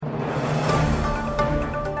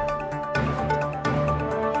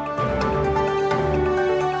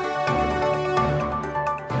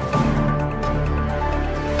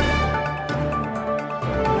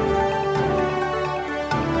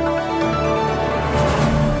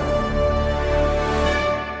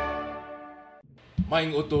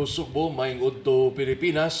Maing udto Subo, maing udto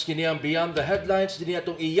Pilipinas, kini ang Beyond the Headlines, din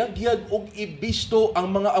atong iyagyag og ibisto ang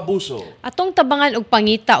mga abuso. Atong tabangan og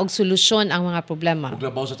pangita og solusyon ang mga problema. Ug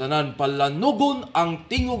labaw sa tanan, palanugon ang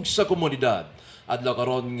tingog sa komunidad. Adlaw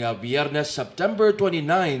karon nga Biyernes, September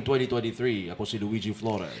 29, 2023. Ako si Luigi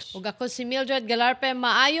Flores. Ug ako si Mildred Galarpe,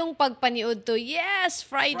 maayong pagpaniud to. Yes,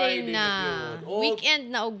 Friday na. Weekend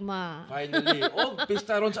na ugma. Finally. Og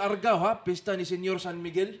pista ron sa Argao ha, pista ni Senyor San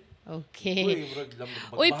Miguel. Okay.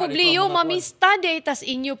 Uy, publiyo, mamista day, tas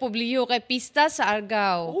inyo publiyo kay pista sa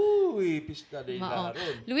Argao. Uy, pista day na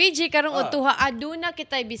ron. Luigi, karong utuha, aduna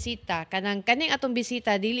kitay bisita. Kaning atong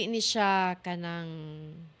bisita, dili ni siya kanang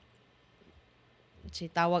si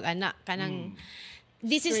tawag anak kanang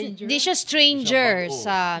this is stranger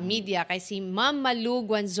sa media kay si Ma'am Malu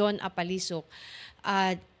Guanzon Apalisok.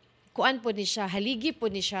 Kuan po ni siya, haligi po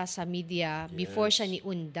ni siya sa media before siya ni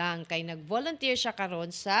undang kay nag-volunteer siya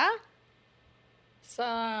karon sa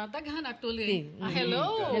daghan actually.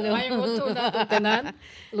 Hello. Mayong uto na tanan.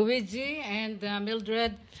 Luigi and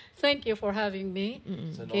Mildred, thank you for having me.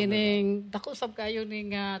 Kining dako sab kayo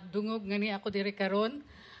ning dungog nga ni ako diri karon.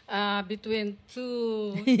 Between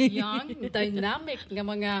two young, dynamic nga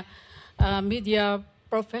mga media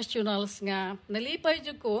professionals nga nalipay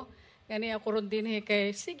jud ko kani ako ron dinhi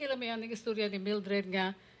kay sige lang ang istorya ni Mildred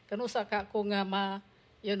nga kanusa ka ko nga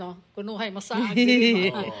kunuhay masaag.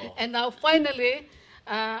 And now finally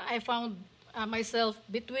I found myself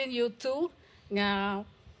between you two nga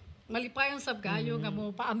malipayon sab kayo nga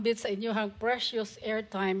mo paambit sa inyo hang precious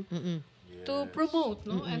airtime. To promote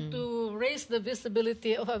and to raise the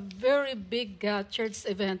visibility of a very big church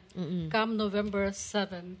event come November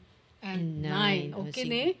 7 and 9. Okay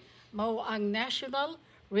ni, mao ang National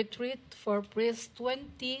Retreat for Priests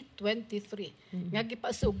 2023. Nga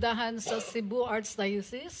gipasugdahan sa Cebu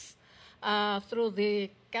Archdiocese through the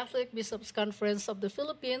Catholic Bishops' Conference of the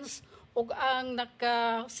Philippines ug ang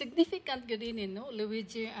naka-significant gadinin,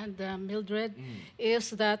 Luigi and Mildred, is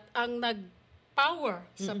that ang power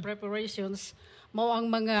sa preparations mo ang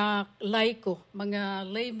mga laiko, mga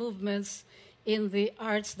lay movements in the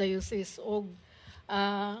Archdiocese. O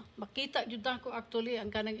makita jud ko actually ang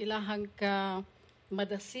kanang ilahang ka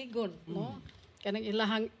madasigon, no? Kanang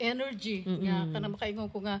ilahang energy nga kanang makaingon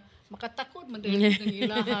ko nga makatakod man din ng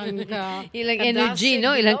ilahang ilang energy,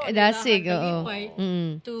 no? Ilang kadasig,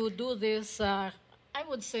 to do this I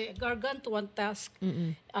would say a gargantuan task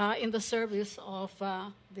in the service of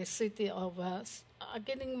the city of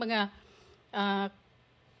kining mga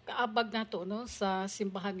kaabag nato sa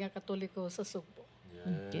simbahan nga Katoliko sa Subo.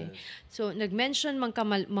 Okay. So nag-mention man ka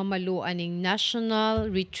Mamalu aning National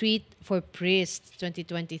Retreat for Priests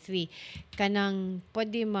 2023. Kanang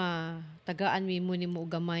pwede matagaan mo nimo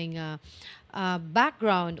gamay nga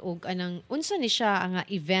background og anang unsa ni siya nga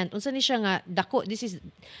event, unsa ni siya nga dako.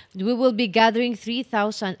 We will be gathering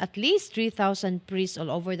at least 3,000 priests all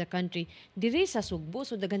over the country diri sa Sugbo.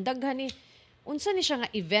 So daghan-daghan ni unsa ni siya nga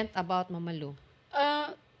event about Mamalu.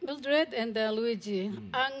 Mildred and Luigi,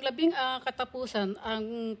 ang labing katapusan,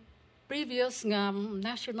 ang previous nga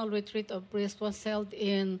National Retreat of Priests was held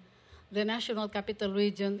in the National Capital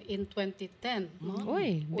Region in 2010.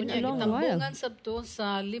 Uy, been a long while. Itambungan sabto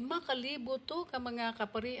sa 5,000 to ka mga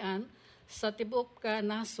kaparian sa tibok ka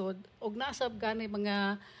nasod og nasab gani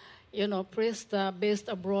mga priests based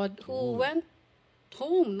abroad who went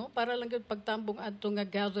home para lang gyud pagtambong adto nga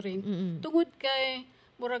gathering tungod kay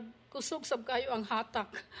murag kusog sab kayo ang hatak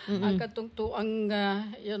ang katungtuang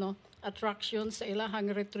attraction sa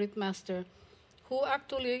ilahang retreat master who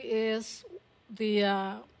actually is the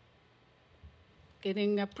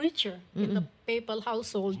kining preacher in the papal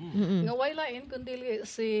household nga way lain kundi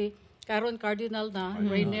si karon cardinal na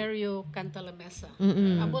Rainerio Cantalamessa.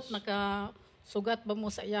 Abot sugat ba mo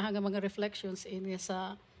sa iyahang nga mga reflections ini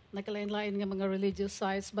sa nakalain-lain nga mga religious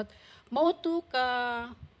sites, but mao to ka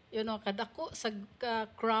kadako sa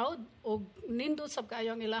crowd o nindot sab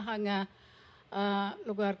kaayo ang ilahang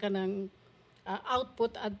lugar kanang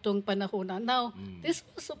output adtong panahona. Now, this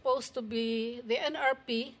was supposed to be, the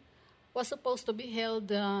NRP was supposed to be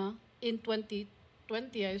held in 2020,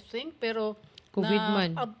 I think, pero COVID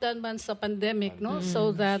man. Abdan man sa pandemic, no?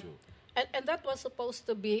 So that, and that was supposed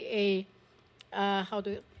to be a,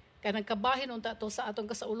 kanang kabahin unta to sa atong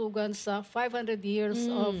kasaulugan sa 500 years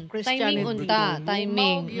of Christianity.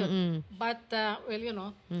 Timing. But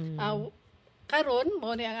karon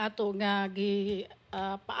mo ni ang ato nga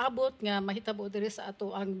paabot nga mahitabo diri sa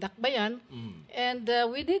ato ang dakbayan. And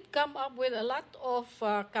we did come up with a lot of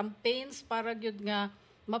campaigns para gyud nga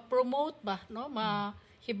ma-promote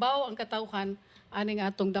mahibaw ang katawhan aning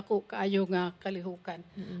atong dako kaayo nga kalihukan.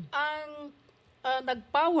 Ang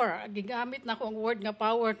nag-power, gigamit na ko ang word nga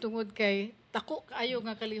power tungod kay dako kaayo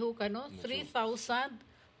nga kalihukan, no? 3,000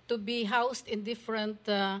 to be housed in different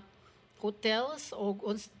hotels o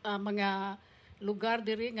mga lugar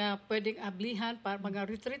diri nga pwedeng ablihan para mga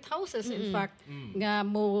retreat houses in fact nga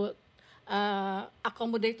mo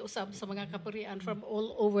accommodate usab sa mga kaparian from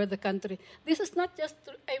all over the country. This is not just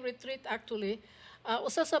a retreat actually.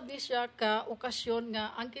 Usasab ni siya ka okasyon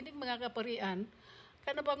nga ang kining mga kaparian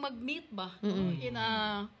kana bang mag-meet ba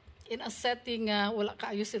in a setting wala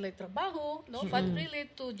kaayo sila trabaho, no? But really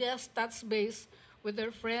to just touch base with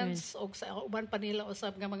their friends o sa uban pa nila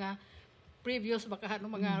usab nga mga previous baka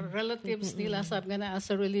mga relatives nila sab nga naa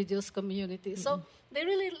sa religious community. So they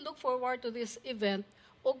really look forward to this event.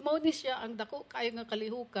 Ug mao ni siya ang dako kaayo nga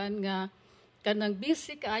kalihukan nga kanang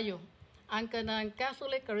busy kaayo ang kanang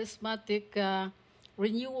Catholic Charismatic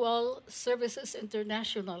Renewal Services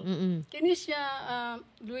International. Kini siya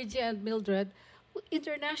Luigi and Mildred,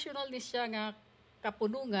 international ni siya nga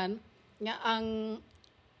kapunungan nga ang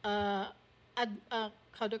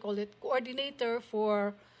how do you call it, coordinator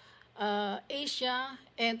for Asia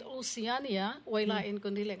and Oceania, waylain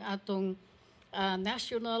kundi lang atong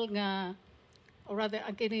national nga or rather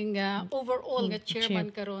ang kining overall nga chairman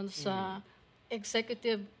karon sa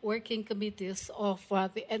executive working committees of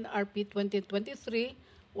the NRP 2023,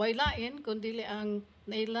 waylain kundi ang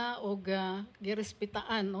naila og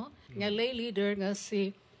girespitaan, no, nga lay leader nga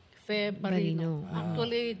si Fe Barino.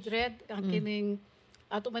 Actually Dred ang kining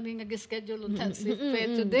ato man nga gi-schedule unta si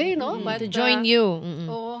Fe today, no, but to join you.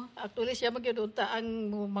 Oo, actually siya magyud unta ang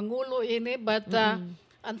mangulo ini, but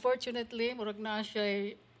unfortunately murag na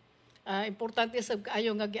siya importante sa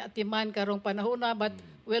kaayo nga giatiman karong panahona, but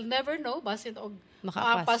we'll never know basin og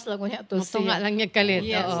maapas lang unya to siya. Matunga lang niya kalit.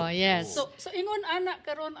 Yes. Oo, yes. So ingon ana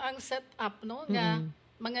karon ang set up, no, nga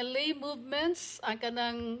mga lay movements, ang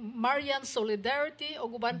kanang Marian Solidarity o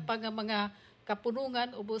guban pa nga mga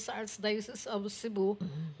kapunungan ubos sa Archdiocese of Cebu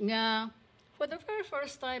nga for the very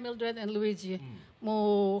first time Mildred and Luigi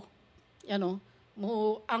mo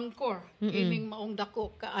angkor ining maong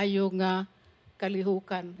dako kaayo nga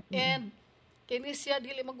kalihukan. And kini siya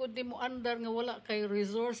dili magud mo andar nga wala kay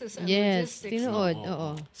resources and logistics. Tinuod,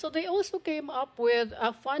 oo. So they also came up with a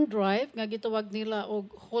fund drive nga gitawag nila og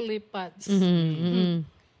Holy Pads.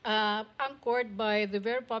 Anchored by the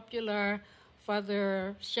very popular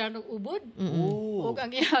Father Shano Ubod. Ug ang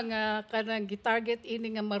iyang kanang gitarget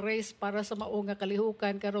ini nga ma-raise para sa mao nga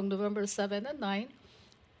kalihukan karong November 7 and 9.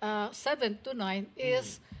 7 to 9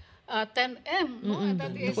 is 10M, no? And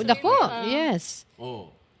that is Dako, yes.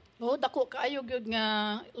 dako kaayo gyud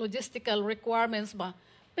nga logistical requirements ba.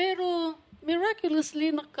 Pero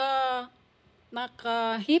miraculously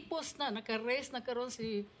nakahipos na, naka-raise na karon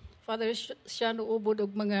si Father Shano Ubod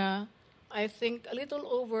og mga I think a little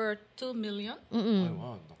over 2 million.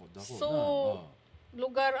 Dako. So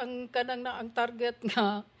lugar ang kanang na ang target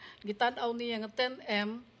nga gitan-aw niya nga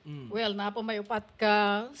 10M. Well, na pa may upat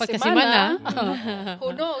ka semana. Who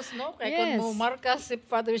knows, no? Kaya kung mo marka si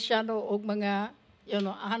Father Shano og mga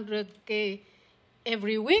 100K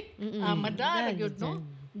every week, madala yun, no?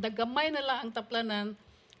 Dagamay na lang ang taplanan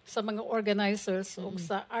sa mga organizers o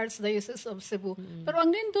sa Archdiocese of Cebu. Pero ang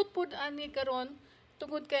nindot po ani karon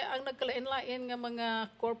tungod kay ang nagkalain-lain nga mga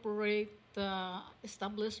corporate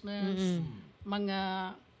establishments,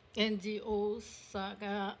 mga NGOs sa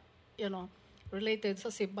related sa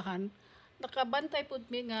simbahan, nakabantay pud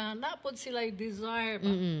mi nga napod sila desire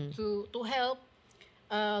to help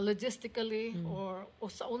logistically or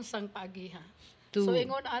sa unsang paagiha. So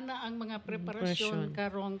ingon ana ang mga preparasyon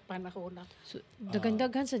karong panahon. So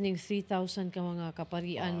daghan-daghan sa ning 3,000 ka mga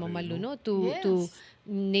kaparian mamaluno to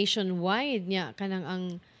nationwide nya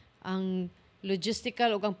kanang ang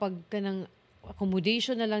logistical ug ang pagkanang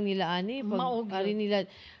accommodation na lang nila ani pag nila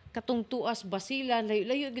katong tuas basilan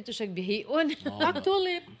layo gito siya bihion.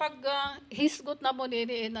 Actually pag hisgot na mo ni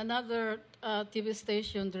in another TV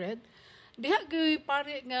station Dred, diha gyud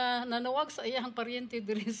pare nga nanawag sa iyang paryente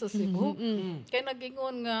diri sa Cebu. Kay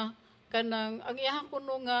nagingon nga kanang ang iyang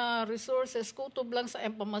kuno nga resources kutob lang sa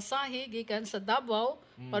pamasahe gikan sa Davao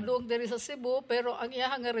padung diri sa Cebu, pero ang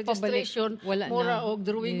iyang nga registration mura og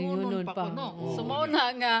drawingonon pa kuno. So mao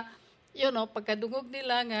na nga pagkadungog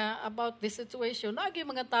nila nga about this situation, nagi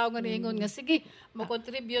mga tao nga niingon nga sige,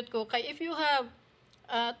 mag-contribute ko. Kay if you have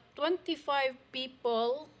 25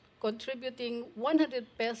 people contributing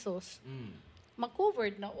 100 pesos,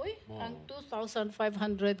 ma-covered na, ang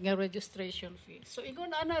 2,500 nga registration fee. So,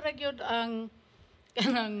 ingon ana ra gyud ang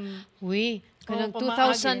kanang kanang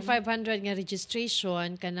 2,500 nga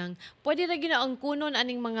registration, kanang pwede ra gyud ang kunon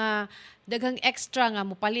aning mga daghang extra nga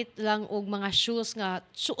mopalit lang og mga shoes nga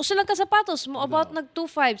uso lang ka sapatos mo about nag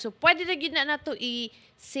 2,500. So pwede ra gyud na nato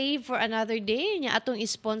i-save for another day nya atong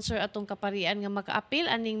i-sponsor atong kaparian nga maka-appeal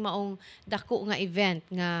aning maong dako nga event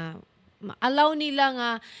nga allow nila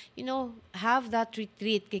nga have that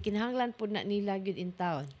retreat kay kinahanglan pud na nila gyud in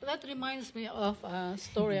town. That reminds me of a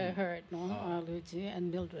story I heard, Luigi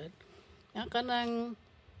and Mildred. Nga kanang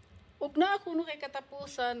ug na ako no kay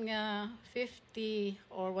katapusan nga 50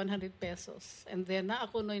 or 100 pesos. And then na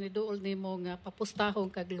ako no niduol nimo nga papustahon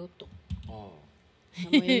kag luto. Oh.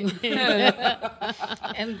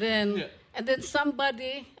 and then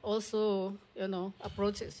somebody also,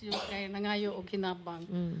 approaches you kay nangayo og hinabang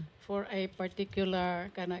for a particular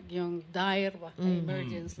kanang yung dire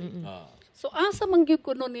emergency. So asa man gyud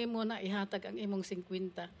kuno nimo na ihatag ang imong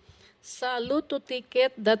 50 sa luto ticket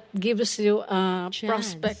that gives you a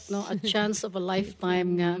prospect, a chance of a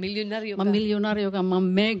lifetime nga milyonaryo ka,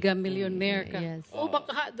 mega millionaire ka. Yes. O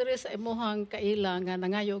baka diri sa imuhang kaila nga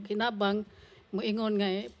nangayo kinabang moingon nga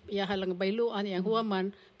iyaha lang bayluan iyang huwaman,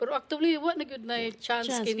 pero actually wa na gyud na chance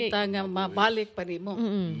kinta nga mabalik pa nimo.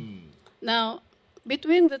 Now,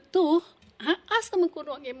 between the two, asa man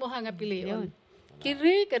kuno ang imuha nga pilion?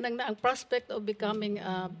 Kiri kanang na ang prospect of becoming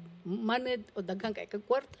manid o daghang kay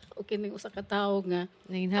kagkwarta o kining usa ka tawo nga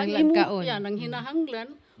nanginahanglan kaon. Nang hinahanglan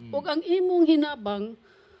ug ang imong hinabang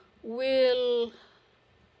will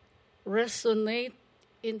resonate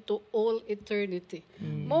into all eternity.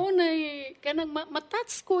 Mao nay kanang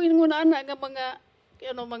matats ko ingon ana nga mga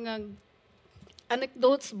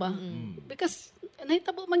anecdotes ba? Because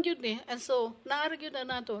nahitabo man gyud ni. And so naara gyud na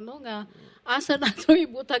nato nga asa nato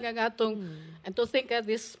ibutang ang atong and to think that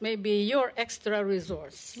this may be your extra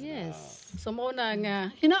resource. Yes. So mao na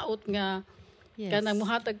nga hinaot nga kanang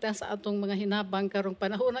muhatag ta sa atong mga hinabang karong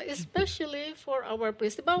panahon, especially for our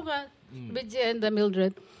priest. Diba ka, BJ and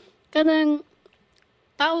Mildred, kanang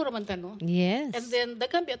tao raman ta, no? Yes. And then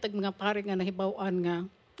daghan biatag mga pare nga nahibaw-an nga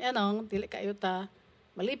dili kayo ta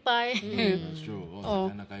malipay. That's true.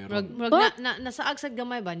 Nasaag sa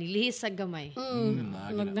gamay ba? Nilihis sa gamay.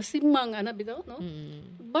 Nasimang, bitaw, no?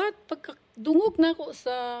 But pagdungog na ko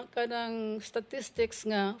sa kanang statistics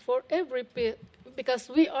nga for every because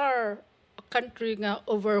we are a country nga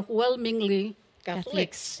overwhelmingly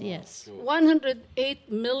Catholics. Yes. 108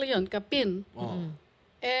 million kapin.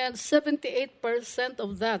 And 78%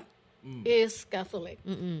 of that is Catholic.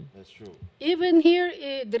 That's true. Even here,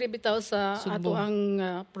 diri bitaw sa Cebu. ato ang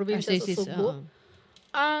probinsya sa Cebu,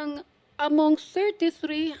 ang among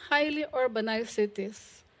 33 highly urbanized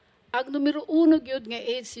cities, ang numero 1 gyud nga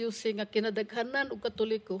HUC nga kinadaghanan og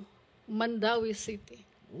Katoliko, Mandawi City.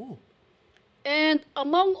 Oh. And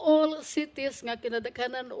among all cities nga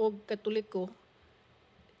kinadaghanan og Katoliko,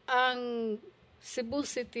 ang Cebu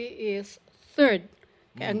City is third.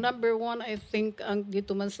 Kaya ang number 1, I think, ang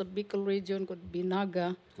dito man sa Bicol region could be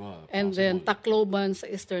Naga. And then Tacloban sa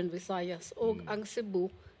Eastern Visayas. O ang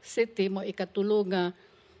Cebu City mo ikatulo nga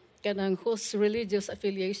kanang whose religious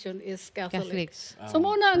affiliation is Catholic. So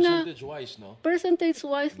muna nga percentage-wise, no?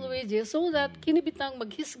 Percentage-wise, Luigi, so that kinibitang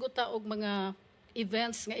maghisgot ta og mga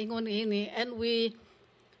events nga ingon ini, and we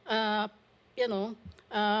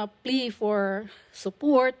plea for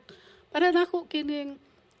support para nako kining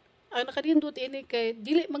ang nakadindot ini kay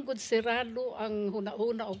dili man gud sirado ang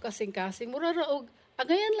hunahuna og kasing-kasing mura ra og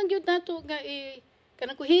agayan lang gyud nato nga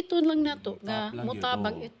kanang kuhiton lang nato nga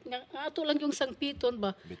mutabang nga ato lang yung sangpiton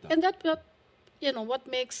ba. And that what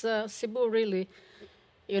makes Cebu really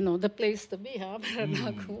the place to be para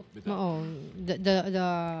nako. The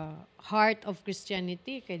heart of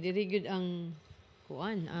Christianity kay diri gyud ang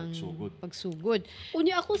ang pagsugod.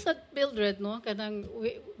 Unya ako sa Mildred, no, kanang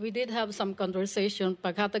we did have some conversation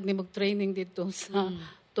paghatag ni training dito sa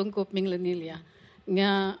Tungkop Minglanilla.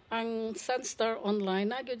 Nga ang Sunstar Online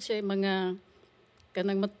nagyud siya mga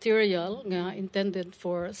kanang material nga intended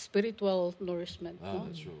for spiritual nourishment, no?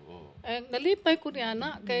 That's true. And nalipay ko ni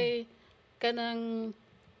ana kay kanang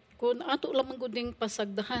kun ato lamang guding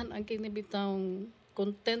pasagdahan ang kinibitang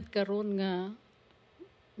content karon nga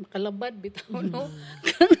makalabad bitaw, no?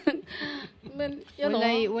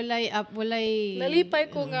 Walay nalipay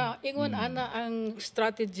ko nga ingon ana ang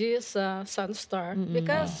strategy sa Sunstar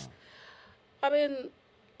because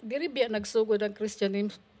diri biya nagsugod ang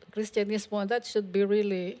Christianismo, and that should be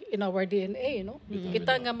really in our DNA, no?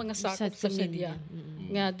 Kita nga mga sakop sa media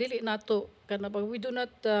nga dili nato we do not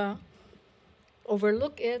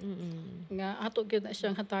overlook it nga ato gyud na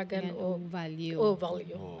siyang hatagan Yan, og value.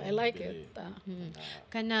 value. I like it.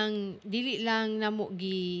 Kanang dili lang namo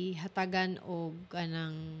gihatagan og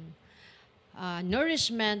kanang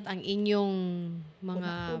nourishment ang inyong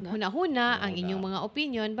mga hunahuna, ang inyong mga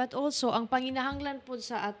opinion, but also ang panginahanglan po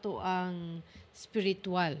sa ato ang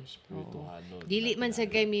spiritual. Dili man sa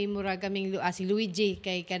kay mi murag kaming si Luigi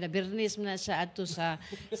kay kada Bernes na siya ato sa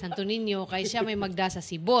Santo Niño kay siya may magda sa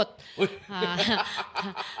sibot.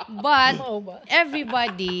 But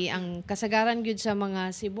everybody ang kasagaran gyud sa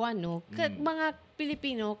mga Cebuano, mga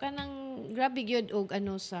Pilipino kanang grabe gyud og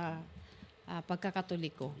sa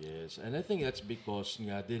pagkakatoliko. Yes, and I think that's because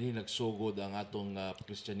nga dinhi nagsugod ang atong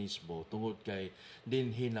Kristyanismo tungod kay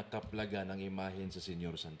dinhi nakaplagan ang imahen sa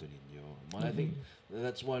Senyor Santo Niño. I think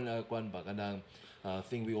that's one kanang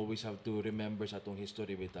thing we always have to remember sa atong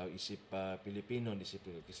history bitaw isip Pilipino, isip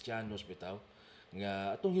Kristiyanos bitaw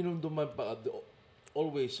nga atong hinumduman pa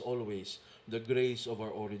always the grace of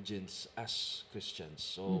our origins as Christians.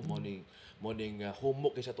 So morning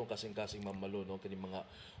humok kay sa atong kasing-kasing mamalo no kani mga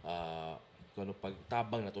kano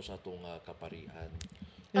pagtabang nato sa atong kaparian.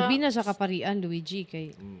 Labi na sa kaparian, Luigi,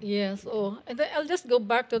 kay... Yes, and then I'll just go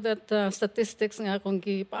back to that statistics nga akong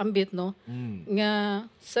gipaambit, no? Nga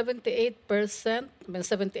 78%,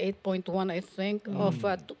 78.1 I think, of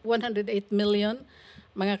 108 million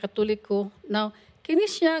mga Katoliko. Now,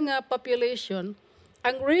 kini siya nga population,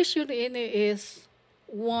 ang ratio niini is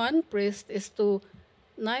 1 priest is to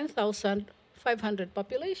 9,500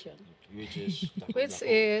 population. Which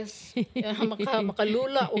is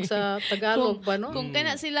makalula og sa Tagalog ba no? Kung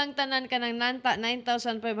kana silang tanan kanang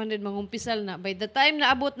 9,500 mangumpisal na, by the time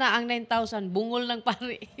na abot na ang 9,000 bungol ng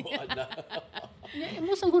pari.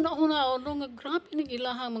 Imo sang huna-huna no nga grabe ning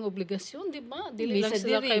ilahang mga obligasyon, di ba? Dili lang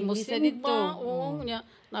sila kay mosimba, nya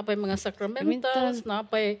napay mga sacramentals,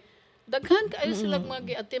 napay daghan kaayo sila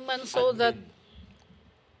mga giatiman so that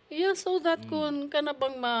kun kana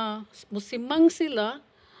bang musimang sila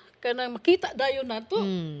kanang makita dayon nato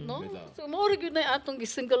no so mao gyud na atong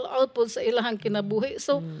gi-single out po sa ilahang kinabuhi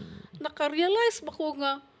so naka-realize ba ko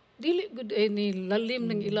nga dili gud ni lalim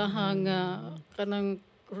ng ilahang kanang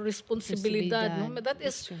responsibilidad no that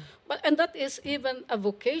is even a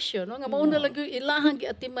vocation no nga mao na lang gyud ilahang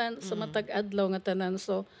giatiman sa matag adlaw nga tanan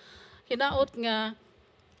so hinaot nga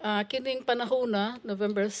kining panahona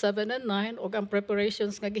November 7 and 9 og ang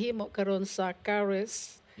preparations nga gihimo karon sa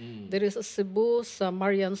Caris there is a Cebu sa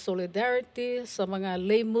Marian Solidarity sa mga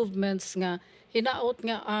lay movements nga hinaot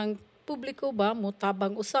nga ang publiko ba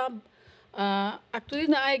mutabang usab. Actually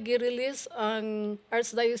na ay gi-release ang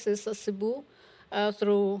Archdiocese sa Cebu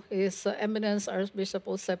through His Eminence Archbishop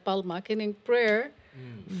Jose Palma kining prayer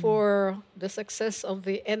for the success of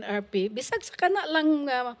the NRP. Bisag sa kana lang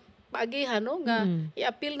paagihan no nga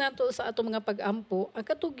i-appeal nato sa ato mga pag-ampo ang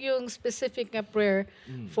katugyong specific nga prayer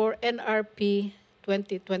for NRP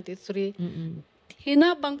 2023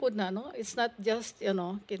 hinabang pud na no it's not just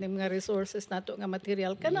kini mga resources nato nga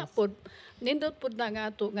material kana pud nindot pud na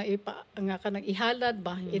nga ato nga nga kanang ihalad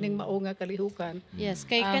ba ining mao nga kalihukan yes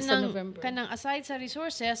kay kanang aside sa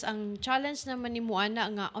resources ang challenge naman nimo ana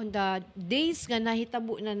nga on the days nga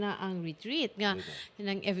nahitabo na ang retreat nga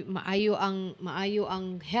kanang maayo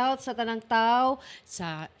ang health sa tanang tao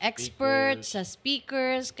sa experts sa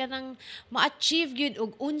speakers kanang ma-achieve gyud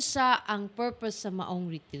og unsa ang purpose sa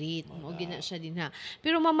maong retreat mao gina siya dinha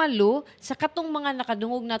pero mamalo sa katong mga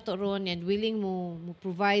nakadungog nato ron and willing mo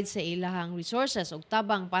provide sa ilahang resources og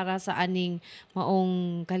tabang para sa aning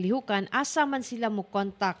maong kalihukan asa man sila mo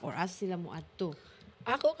contact or asa sila mo adto.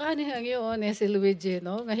 Ako kani ang iyon si Luigi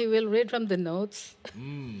no nga he will read from the notes.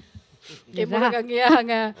 Kay mo ang iya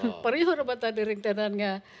nga pareho ra ba ta diring tanan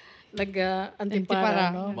nga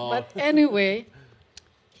nag-antipara no. But anyway,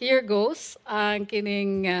 here goes ang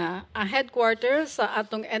kining headquarters sa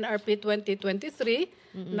atong NRP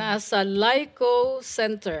 2023 na sa Laico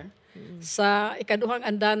Center sa ikaduhang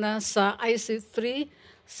andana sa IC3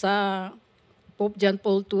 sa Pope John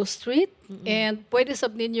Paul II Street and pwede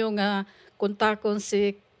sab ninyo nga kontakon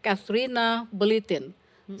si Kathrina Bulitin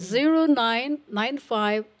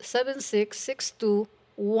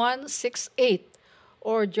 09957662-168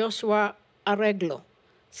 or Joshua Arreglo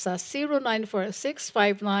sa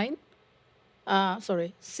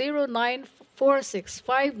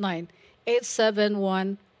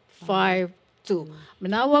 094659-8715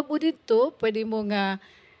 Manawag mo dito, pwede mo nga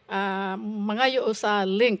mangayo sa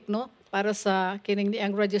link no para sa kining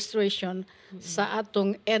niang registration sa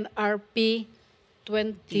atong NRP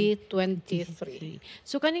 2023.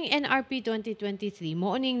 So kaning NRP 2023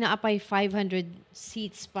 mo ning naapay 500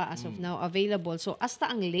 seats pa as of now available. So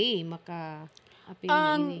hasta ang lay maka apil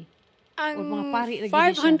ini. ang Or mga pari lagi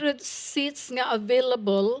di siya? 500 seats nga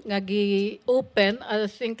available nga gi-open I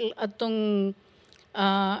think atong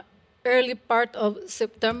early part of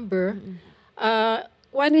September.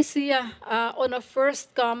 Kuan ni siya on a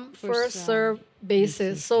first come first serve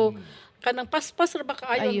basis. So kanang paspas ra ba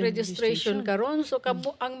kaayo ang Ayun, registration karon, so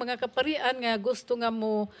kamo ang mga kaparian nga gusto nga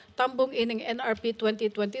mo tambong ining NRP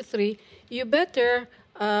 2023, you better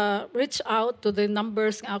reach out to the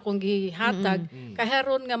numbers nga akong gihatag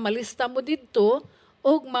kaharon nga malista mo didto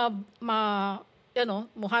og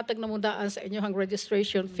muhatag na mo daan sa inyong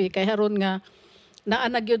registration fee kaharon nga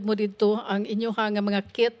naanagyod mo dito ang inyong nga mga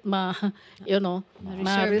kit ma-reserve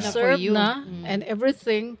na and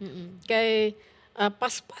everything kay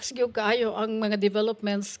paspas gyud kaayo ang mga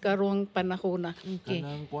developments karong panahona. Okay.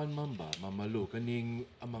 Kanang kuan man ba, mamalo, kaning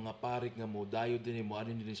ang mga parik nga mo, dayo din mo,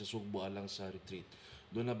 ano din sa Sugbo alang sa retreat.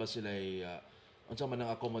 Doon na ba sila unsa man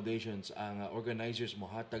ang accommodations ang organizers mo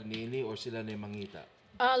hatag niini or sila na mangita?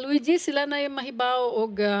 Luigi, sila na yung mahibaw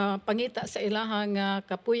og pangita sa ilahang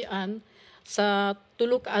kapuy-an sa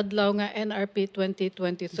tulok adlaw nga NRP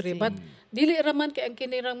 2023. But dili raman kay ang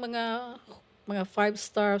kinirang mga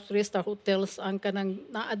 5-star, 3-star hotels ang kanang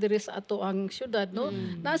naa diri sa ato ang syudad, no?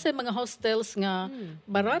 Nasa mga hostels nga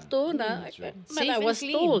barato na Safe I was and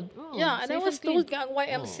clean. told. Oo, Yeah, and I safe was and clean. told nga ang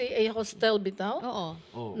YMCA hostel bitaw Oo.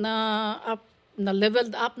 na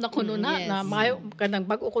leveled up na kuno na Yes. na mayo kanang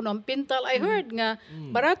bag-o kuno ang pintal. I heard nga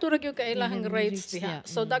barato ra gyud kailahang rates diha.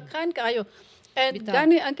 So daghan kaayo. And Bitaw.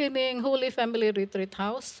 gani ang kining Holy Family Retreat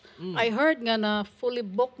House, I heard nga na fully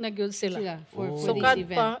booked na gyud sila. For So this kad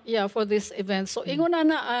event. for this event. So ingon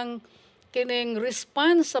na ang kining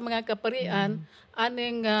response sa mga kaparian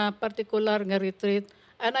aning particular nga retreat.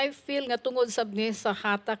 And I feel nga tungod sab ni sa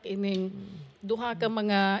hatak ining duha ka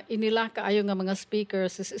mga inila kaayo nga mga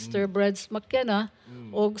speakers, si Sister Breads McKenna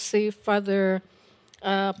og si Father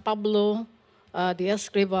Pablo de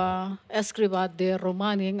Escriva de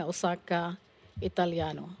Romani nga usa ka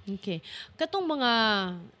Italiano. Okay. Katong mga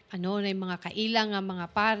na yung mga kailang nga mga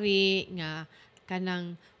pari nga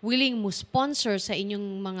kanang willing mo sponsor sa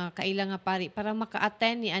inyong mga kailang nga pari para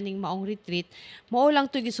maka-attend ni aning maong retreat, mao lang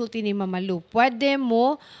to gisulti ni Mama Lu. Pwede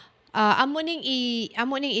mo amo ning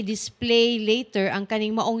i-display later ang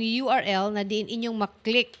kaning maong URL na diin inyong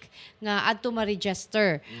maklik nga adto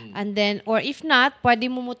ma-register. And then or if not, pwede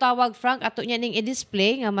mo mutawag Frank ato nya ning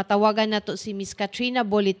i-display nga matawagan nato si Miss Katrina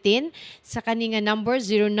Boletin sa kaning nga number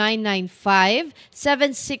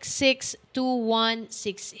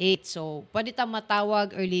 0995-766-2168. So, pwede ta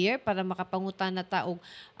matawag earlier para makapangutan na ta og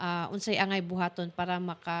unsay angay buhaton para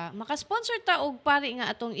maka-sponsor ta og pari nga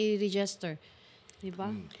atong i-register.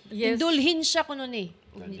 Diba? Yes. Indulhin siya kuno ni.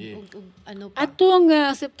 Gani. Ano pa? Atong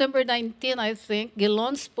September 19, I think,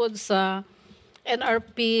 gilons pod sa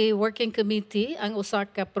NRP Working Committee ang usa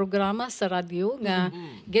ka programa sa radyo nga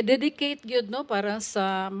gi-dedicate gyud no para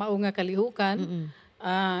sa mao nga kalihukan.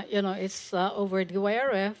 It's over the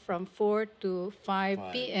YRF from 4 to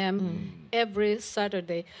 5 p.m. every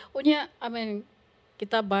Saturday. Unya,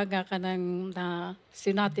 kita ba nga kanang na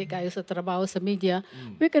sinati kayo sa trabaho sa media,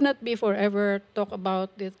 we cannot be forever talk about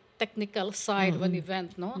the technical side of an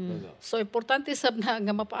event, no? So, importante sab na nga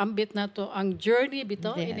mapaambit nato ang journey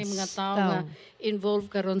bitaw Yes. ini mga tao nga involved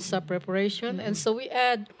karon sa preparation. And so, we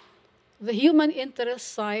add the human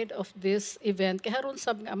interest side of this event. Kaya haron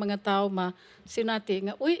sab nga mga tao sinati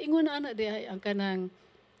nga, uy, ingon na di ay ang kanang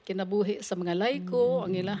kinabuhi sa mga laiko,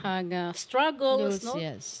 ang ilahang struggles, no?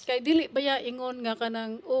 Yes. Kay dili baya ingon nga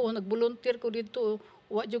kanang nag-volunteer ko dito,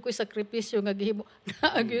 wa jud ko'y sakripisyo nga gihimo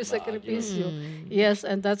naagyo sakripisyo. Yes,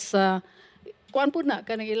 and that's kuan pud na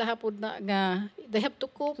kanang ilaha pud na nga they have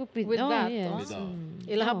to cope with that. Yes. No?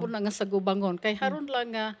 Ilaha pud na nga sa gubangon kay haron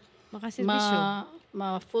lang nga Makaservisyo.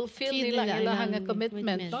 ma-fulfill Feel nila nila ilahang ang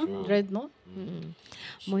commitment, no? commitment. Dread, no?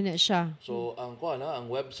 Muna siya. So ang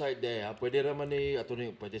ang website de pwede ra man ni ato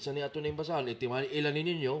ni pwede sa ni ato ni basahan itiman ilan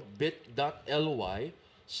ninyo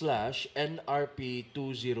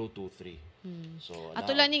bit.ly/nrp2023. So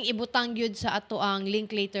Ato lang ning ibutang gyud sa ato ang link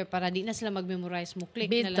later para di na sila mag-memorize mo. Click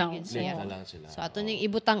na lang yun click siya. na lang sila. So ato ning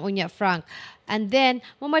ibutang unya Frank. And then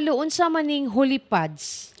mamaluon sa maning holy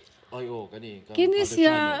pads. Ay kani Kini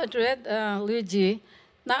siya, Dread, Luigi,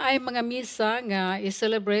 na ay mga misa nga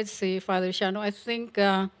i-celebrate si Father Shano. I think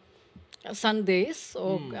Sundays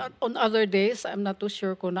o on other days, I'm not too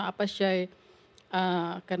sure kung naapa siya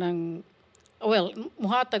kanang,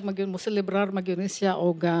 muhatag mo celebrar magyun siya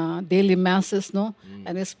o daily masses, no?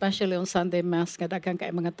 And especially on Sunday Mass, nga daghang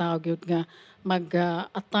kay mga tao gyud nga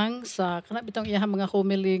mag-atang sa kana bitong iyang mga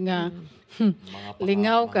homily nga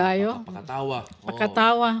lingaw kayo. Pakatawa.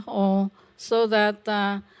 Pakatawa, so that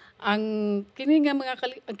ang kini nga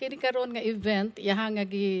ang kini karon nga event yaha nga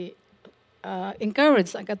gi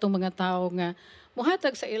encourage ang katong mga tawo nga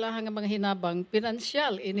muhatag sa ilaha nga mga hinabang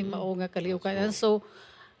pinansyal ini mao nga kalihukan. And so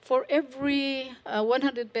for every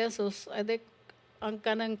 100 pesos, I think ang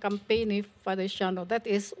kanang campaign ni Father Shano, that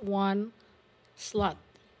is one slot.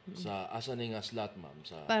 Sa asa ni nga slot, ma'am?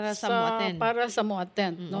 Para sa mo attend. Para sa mo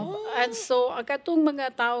attend, no? And so ang katong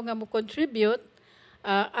mga tao nga mo contribute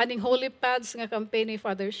aning holy pads nga campaign ni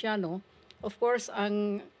Father Shano, of course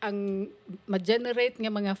ang ma-generate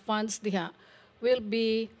nga mga funds diha will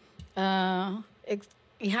be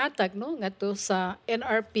ihatag no ngadto sa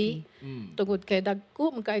NRP tungod kay dagko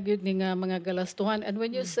man kaayod ni nga mga galastuhan. And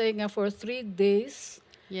when you say nga for 3 days,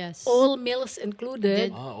 yes, all meals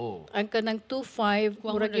included, ang kanang 2.5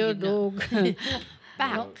 murag yun og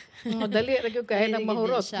pack. Dali ra gyud kay nang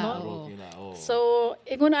mahurot, no? So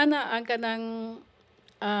ingon ana ang kanang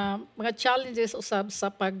mga challenges usab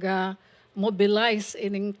sa pag mobilize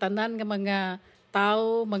ining tanan nga mga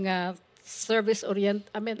tao, mga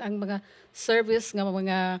ang mga service nga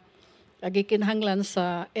mga gikinahanglan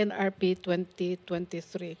sa NRP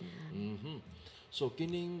 2023. So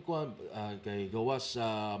kining kay gawas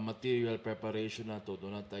sa material preparation nato,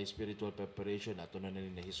 doon na tayo spiritual preparation nato na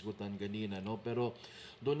nahisgutan ganina, no? Pero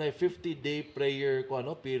doon ay 50-day prayer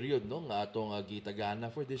period, no, nga atong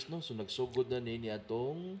gitagana for this, no? So nagsugod na ni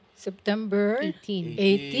atong September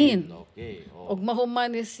 18. Okay. Og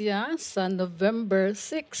mahuman ni siya sa November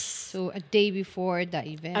 6. So a day before the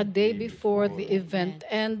event. A day before the event.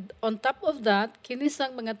 And on top of that,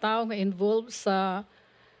 kinisang mga tao nga involved sa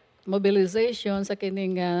mobilization sa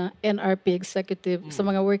kining NRP executive sa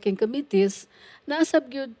mga working committees, nasab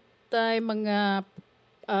gyud tay mga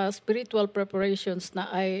spiritual preparations na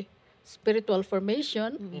ay spiritual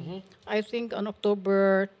formation. I think on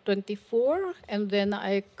October 24, and then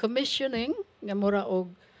ay commissioning nga mura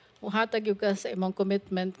og muhatag gyud ka sa imong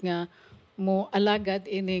commitment nga mo alagad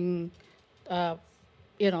ining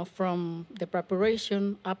from the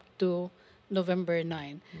preparation up to November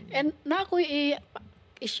 9. And na ako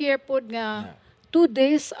i-share po nga 2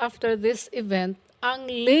 days after this event, ang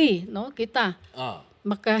lay, no, kita,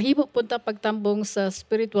 makahimo punta pagtambong sa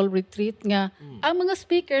spiritual retreat nga ang mga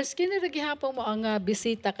speakers, kiniragihapon mo ang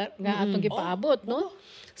bisita nga atong gipaabot, no?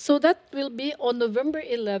 So that will be on November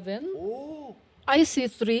 11,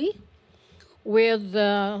 IC3, with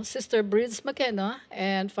Sister Brids McKenna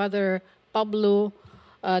and Father Pablo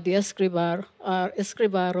Escribaro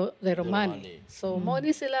de Romani. So mo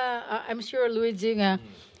ni sila, I'm sure Luigi nga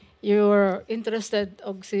you're interested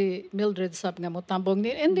og si Mildred sab nga mo tambong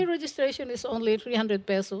ni, and the registration is only 300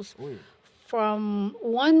 pesos from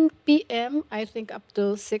 1 p.m. I think up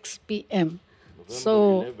to 6 p.m.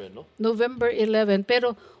 November 11.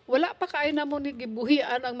 Pero wala pa kayo na mo ni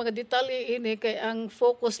gibuhian ang mga detalye ini kay ang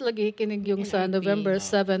focus lagi kining yung sa November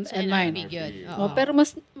 7 and 9. Pero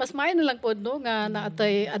mas may na lang pod no nga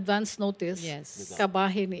naatay advance notice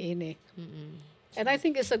kabahin ni ini. And I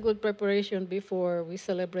think it's a good preparation before we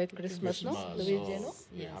celebrate Christmas, no? Luigi, no?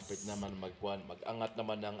 Hapit naman mag-angat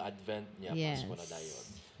naman ang Advent niya, Pasko na dayon.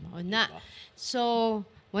 Na. So,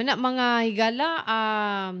 wala mga higala,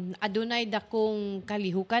 adunay dakong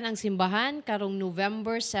kalihukan ang simbahan karong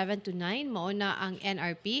November 7 to 9, mauna ang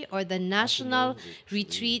NRP or the National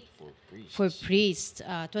Retreat for Priests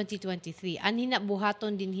 2023. Anhina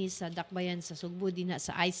buhaton dinhi sa Dakbayan sa Sugbo dinha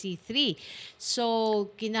sa IC3. So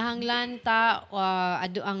kinahanglan ta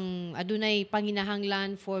adunay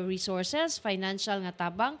panginahanglan for resources, financial nga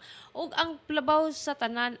tabang ug ang plabaw sa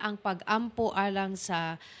tanan ang pag-ampo alang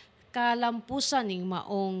sa kalampusan ning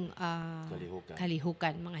maong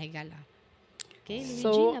kalihukan mga higala. Okay,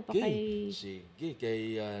 so, sige,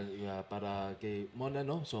 kay para kay mo na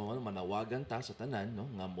no, so manawagan ta sa tanan no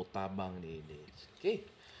nga motabang ni. Okay.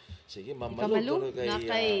 Sige, Ma'am Malu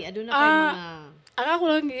kay aduna kay mga ako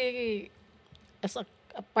lang as a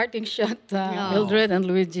parting shot Mildred and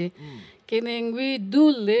Luigi. Kining we do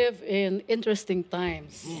live in interesting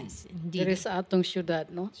times. Yes, indeed. There is atong syudad,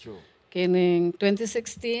 no? True. Kining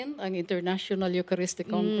 2016 ang International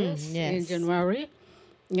Eucharistic Congress in January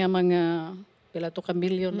nga mga pila to ka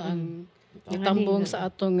million ang itambong sa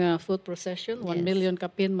atong food procession. 1 million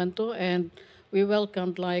kapin man to, and we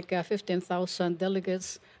welcomed like 15,000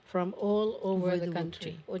 delegates from all over the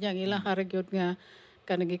country. Unya ang ilang haragyod nga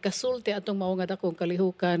kanang ikasulti atong mao nga dakong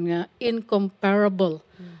kalihukan nga incomparable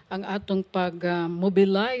ang atong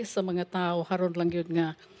pag-mobilize sa mga tao haron lang gyud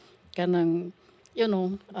nga kanang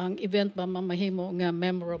ang event ba mamahimo nga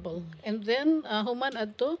memorable. And then human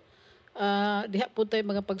adto diha po tayo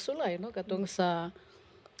mga pagsulay, no, katong sa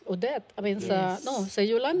Odette. I mean, sa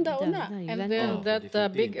Yolanda una. And then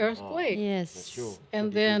that big earthquake. Yes. That's true.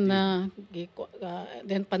 And then,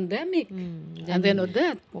 then pandemic. And then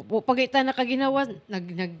Odette. Pag ita nakaginawa,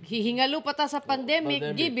 naghihingalo pa ta sa pandemic,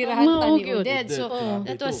 di birahan ta ni Odette. So,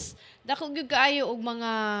 that was, dako gyud kaayo og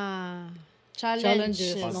mga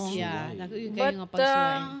challenges. Yeah, dako gyud kayo nga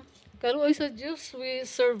pagsuway. Kaluoy sa Diyos, we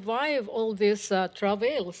survive all these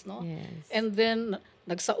travails, no? Yes. And then,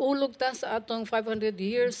 nagsaulog ta sa atong 500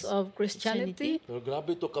 years of Christianity. Pero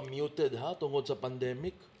grabe to ka-muted ha, tungod sa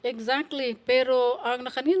pandemic. Exactly. Pero ang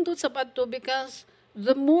nakanindot sa padto because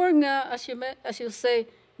the more nga, as you say,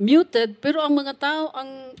 muted, pero ang mga tao,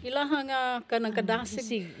 ang ilaha nga kanang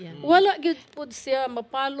kadasig, wala gyud pud siya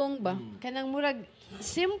mapalong ba? Kanang murag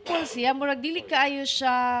simple siya, murag dili kaayo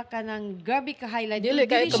siya kanang grabe ka highlight. Dili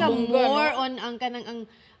kaayo siya kabungga, more no? on ang kanang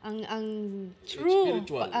ang true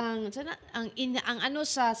Spiritual. ang ano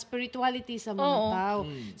sa spirituality sa mga tao.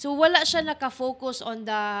 So wala siya naka-focus on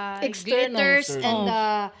the glitters and the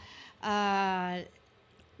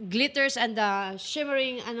glitters and the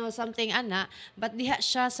shimmering something but diha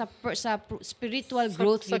siya sa spiritual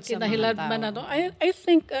growth sa sa kinahilad mga man tao. I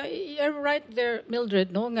think you're right there, Mildred,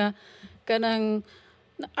 no, nga kanang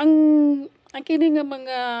ang kini nga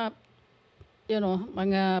mga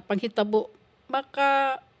mga panghitabo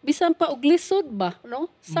maka bisan pa og lisod ba, no?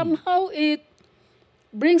 Somehow it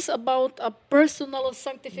brings about a personal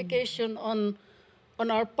sanctification on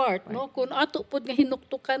our part, no? Kung ato pud nga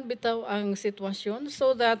hinuktukan bitaw ang sitwasyon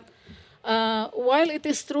so that while it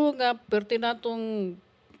is true nga pertinatong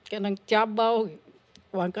kanang tiyabaw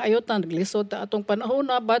wag kaayo ta naglisod ta atong panahon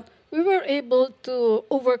na, but we were able to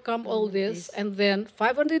overcome all this and then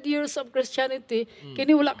 500 years of Christianity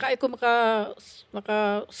kini wala kay ko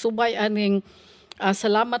makasubay aning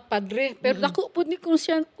salamat Padre, pero dako pud ni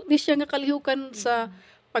siya nga kalihukan sa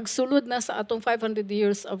pagsulod na sa atong 500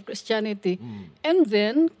 years of Christianity. And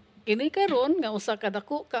then kini karon nga usa ka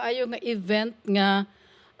dako kaayo nga event nga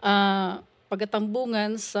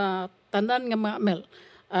pagatambungan sa tanan nga mga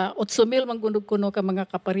 8,000 manggundog kuno ka mga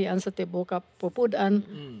kaparian sa tibuok Pupudan.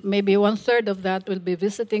 Maybe 1/3 of that will be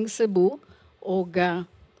visiting Cebu o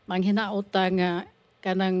manghinaot nga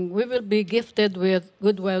kanang we will be gifted with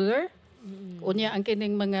good weather. Unya ang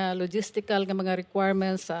kining mga logistical nga mga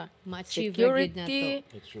requirements sa security,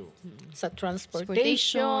 sa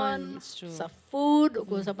transportation, sa food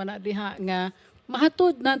ug sa panadiha nga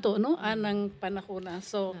mahatod nato no anang panahona.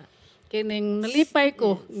 So kining nalipay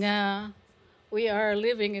ko nga we are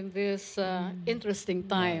living in this interesting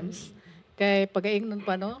times. Kay pagaingnon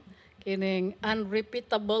pa no kining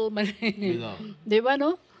unrepeatable man. Di ba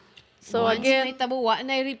no? So once again, may tabuwa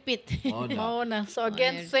na repeat. So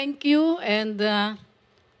again, thank you and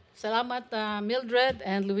salamat Mildred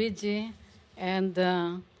and Luigi and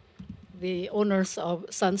the owners of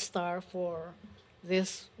Sunstar for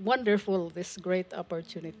this great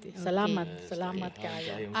opportunity. Salamat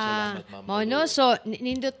kayo. Mao no, so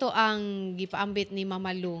nindot to ang gipaambit ni Mama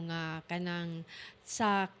Lu nga kanang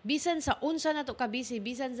sa bisan sa unsa nato ka busy,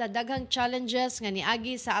 bisan sa daghang challenges nga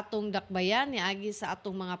niagi sa atong dakbayan, niagi sa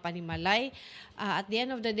atong mga panimalay, at the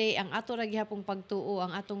end of the day ang ato ra gihapong pagtuo,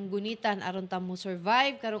 ang atong gunitan aron ta mo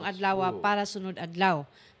survive karong adlaw para sunod adlaw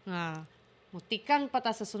nga mutikang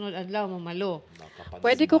pata sa sunod adlaw Mamalo.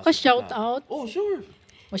 Pwede ko ka shout out? Oh, sure.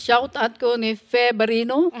 Mo-shout out ko ni Fe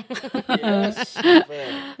Barino. Yes.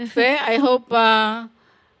 Fe, I hope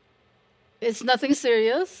it's nothing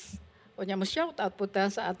serious. O niya mo-shout out po ta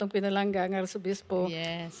sa atong pinalangga ng Arsobispo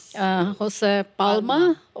Jose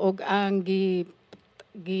Palma o ang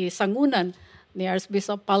gisangunan ni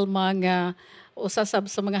Arsobispo Palma nga usasab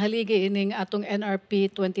sa mga haligi ining atong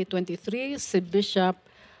NRP 2023 si Bishop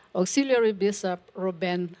Auxiliary Bishop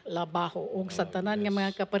Ruben Labajo ug sa tanan nga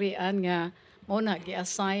mga kaparian nga mao na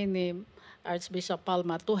gi-assign ni Archbishop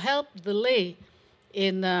Palma to help the lay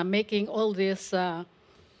in making all these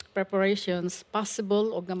preparations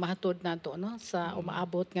possible o nga mahatod nato no sa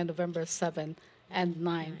umaabot nga November 7 and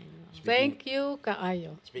 9. Thank you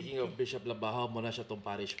kaayo. Speaking of Bishop Labajo, mo na siya tong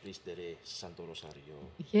parish priest dere sa Santo Rosario.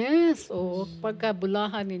 Yes,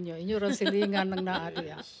 pagkabulahan ninyo, inyo ron silingan ng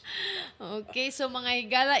naadiya. Okay, so mga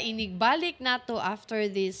higala, inigbalik nato after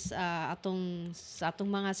this atong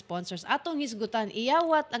mga sponsors. Atong hisgutan,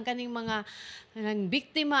 iyawat ang kaning mga nang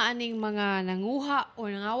biktima aning mga nanguha o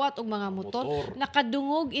nangawat og mga motor.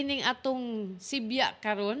 Nakadungog ining atong Sibya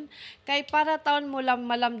karon kay para taon mo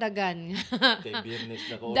malamdagan. Kay Biyernes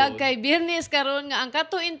na ko. Kay Biyernes karon nga ang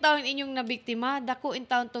katuin taon inyong nabiktima, dako in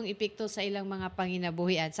taon tong epekto sa ilang mga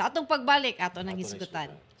panginabuhian. Sa atong pagbalik ato nang hisgutan.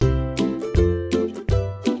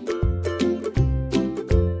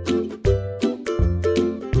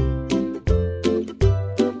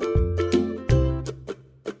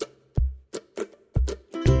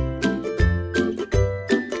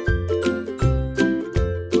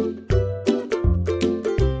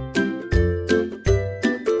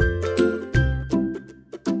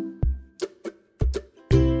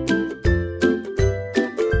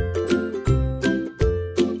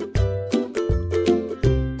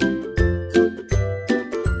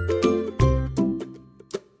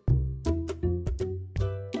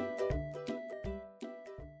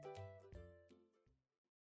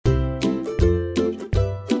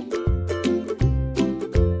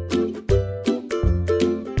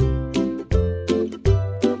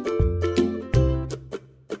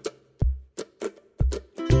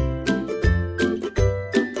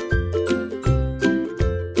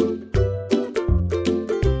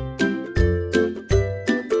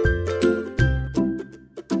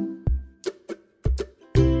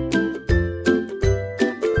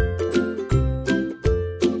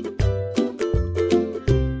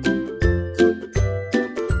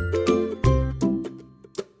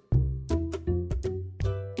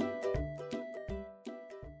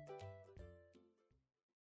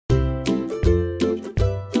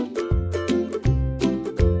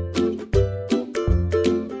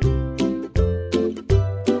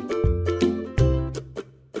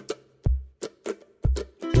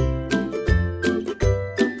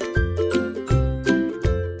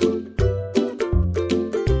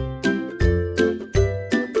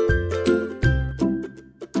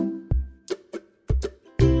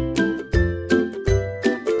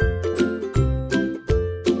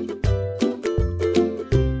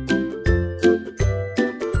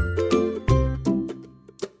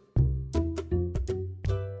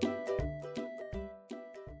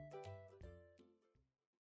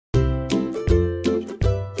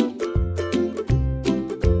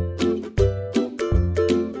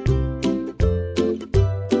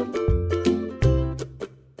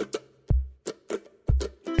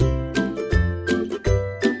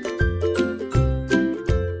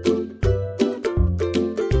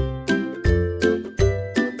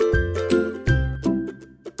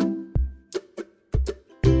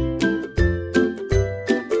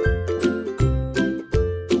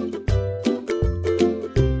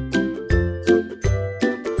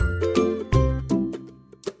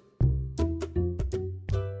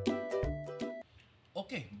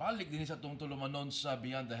 Okay, balik din sa itong tulumanon sa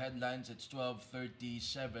Beyond the Headlines. It's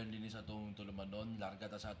 12:37 din sa itong tulumanon.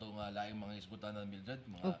 Larga ta sa itong laing mga isgutan ng Mildred,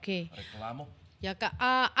 mga reklamo. Yaka,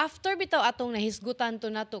 after bitaw atong nahisgutan to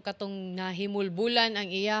nato katong nahimulbulan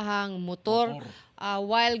ang iyahang motor.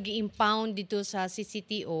 While gi-impound dito sa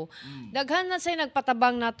CCTO, daghan na say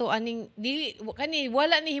nagpatabang nato aning dili kani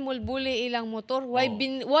wala ni himulbuli ilang motor, why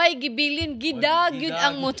gibilin gida gyud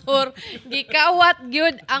ang motor, gikawat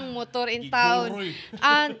gyud ang motor in town.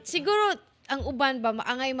 Siguro ang uban ba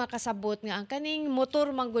maangay makasabot nga ang kaning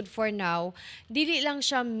motor man good for now dili lang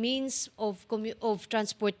siya means of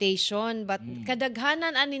transportation, but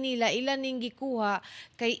kadaghanan ani nila ilan ning gikuha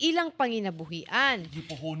kay ilang panginabuhian,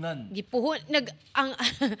 gipuhon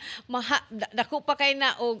dako pa kay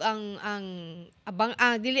na og ang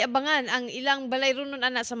dili abangan ang ilang balay runon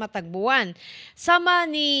ana sa matagbuan. Sama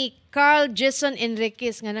ni Carl Jason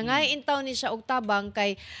Enriquez nga nangay-intaw ni siya og tabang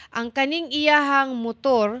kay ang kaning iyahang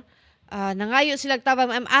motor. Nangayo silang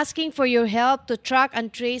tabang, I'm asking for your help to track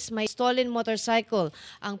and trace my stolen motorcycle.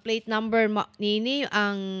 Ang plate number nini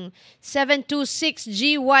ang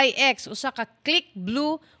 726GYX, usa ka click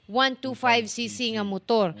blue 125cc nga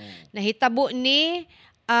motor. Nahitabo ni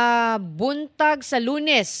buntag sa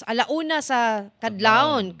Lunes, alauna sa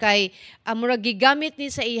kadlawon kay murag gigamit ni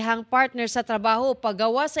sa iyang partner sa trabaho.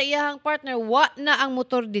 Pagawa sa iyang partner, wa na ang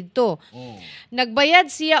motor didto. Nagbayad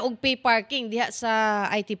siya og pay parking diha sa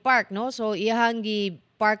IT Park, no? So iyang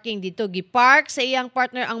parking dito, gipark sa iyang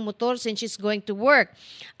partner ang motor since she's going to work.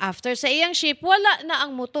 After sa iyang shift, wala na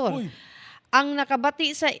ang motor. Ang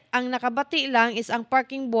nakabati lang is ang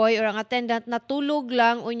parking boy or ang attendant natulog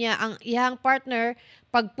lang unya ang iyang partner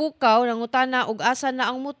pagpukaw nangutana og asa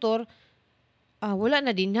na ang motor. Wala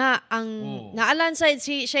na din ha. Ang naalan sa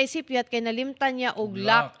siya sipyat kay nalimtan niya og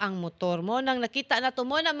lock ang motor mo. Nang nakita na to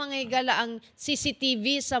mo na mga higala ang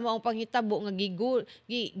CCTV sa maong panghitabo nga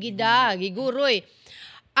giguroy.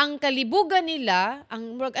 Ang kalibugan nila,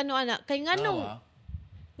 ang murag kay nganong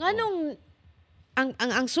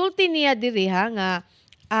ang sulti niya diri ha nga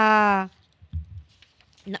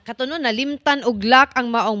katuno nalimtan og lock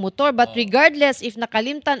ang maong motor, but regardless if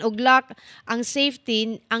nakalimtan og lock ang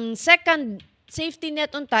safety, ang second safety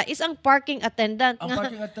net unta is ang parking attendant. Ang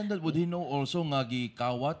parking attendant would he know also nga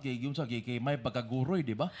gikawat kay may pagkaguroy,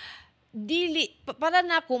 di ba? Dili para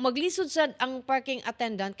nako maglisod sad ang parking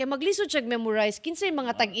attendant kay maglisod siya memorize kinsay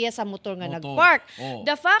mga tag-iya sa motor nga nagpark.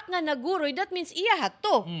 The fact nga naguroy, that means iya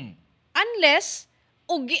hato. Unless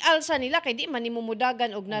og gialsa nila kay di man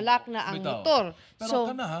nimumudagan og nalak na ang motor. Pero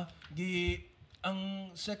so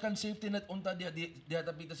ang second safety net unta diha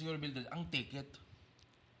tapita siguro builder ang ticket.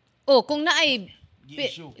 Kung naay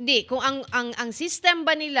kung ang system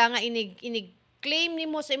ba nila nga inig claim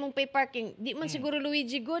nimo sa imong pay parking, di man siguro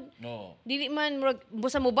Luigi good. No. Dili man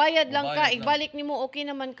busa mo bayad lang ka, ibalik nimo okay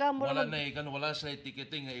naman ka. Wala sa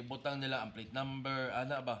ticketing nga ibutang nila ang plate number,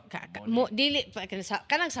 ana ba? Dili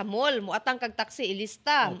kanang sa mall mo atang kag taxi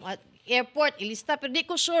ilista, airport ilista, pero di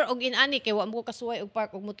ko sure og inani kay wa mo kasuway og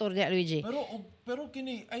park og motor di Luigi. Pero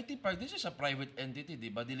kini IT Park, this is a private entity, di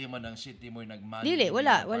ba? Dili man ang city mo nagmanage. Dili,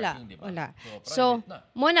 wala. So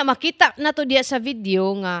mo na makita na to diya sa video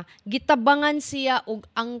nga gitabangan siya og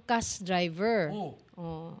angkas driver.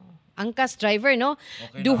 Angkas driver, no?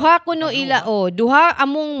 Okay, duha kuno ila duha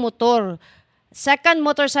among motor. Second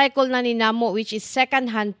motorcycle na ni namo which is second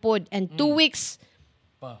hand pod and 2 weeks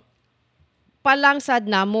pa lang sad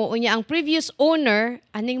namo. Unya ang previous owner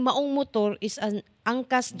aning maong motor is an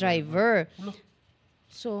angkas driver.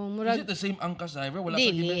 So murag is it the same angkas driver? Wala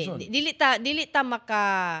sa dimension. Dili ta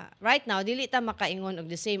right now dili ta makaingon og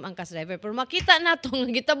the same angkas driver. Pero makita nato nga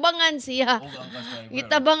gitabangan siya.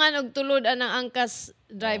 Gitabangan og tulod ang angkas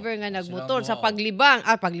driver nga nagmotor sa paglabang.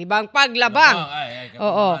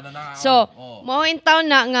 So mao in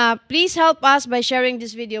town na nga please help us by sharing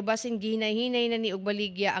this video basin gihinay-hinay na ni og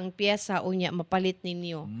baligya ang piyesa unya mapalit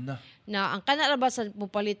ninyo. Na ang kana ra ba sa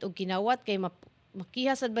mopalit og kinawat kay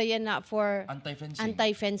makihasad ba yan na for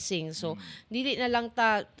anti-fencing. So, dili na lang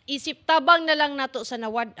isip tabang na lang nato sa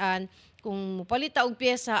nawad-an, kung mupalita og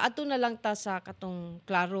pyesa, ato na lang ta sa katong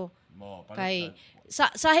klaro. Kay,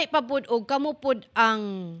 sahi pa pod og kamo pod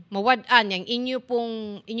ang mawad-an, yung inyo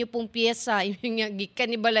pong pyesa, yung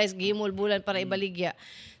gikanibalize, gihimulbulan para ibaligya.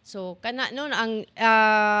 So, kana noon, ang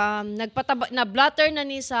na-blatter na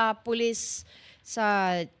ni sa police,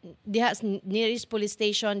 sa diha nearest police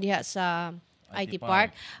station, diha sa IT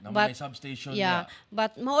Park, but substation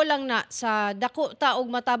but mao lang na sa dako ta og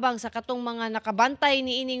matabang sa katong mga nakabantay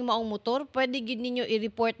ni ining maong motor, pwede gid ninyo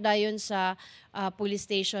i-report dayon sa police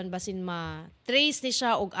station basin ma-trace ni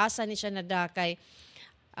siya og asa ni siya nadakay.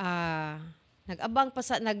 Nagabang pa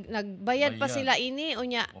sa nagbayad pa sila ini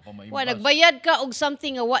unya. Wa Nagbayad ka og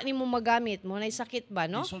something nga wa nimo magamit mo nay sakit ba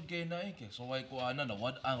no? Isod kay na so why ko ana na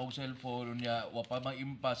wad ang og cellphone unya wa pa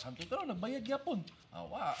maimpas hantud pero nagbayad gyapon.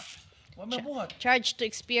 Wa mabuhat. Charge to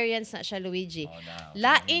experience na siya Luigi.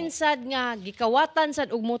 Lain sad nga gikawatan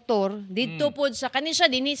sad og motor didto pod sa kani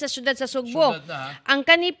siya dinhi sa syudad sa Sugbo. Ang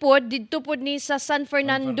kani pod didto pod ni sa San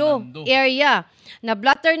Fernando area. Na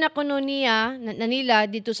blatter na kuno niya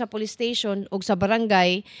nila dito sa police station og sa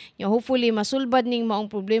barangay. Hopefully masulbad ning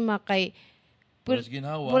maong problema kay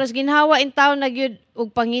Puras ginhawa in town na gyud og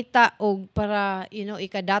pangita og para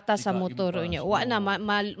ikadata sa motor niya. Wa na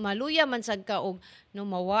maluya man sad ka og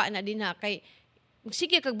mawa na din na kay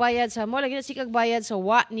sige kag bayad sa mo lagi na sige kag bayad sa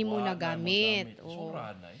wa nimo na gamit.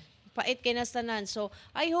 Pait kay nastanan. So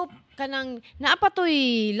I hope kanang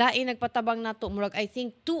naapatoy lain nagpatabang nato murag I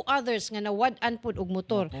think 2 others nga nawad-an pud og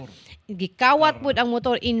motor. Gikawat pud ang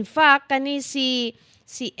motor. In fact kani si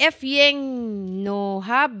F. Yeng no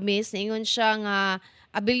Habmis, ningon siya nga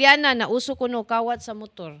Abiliana na uso kuno kawat sa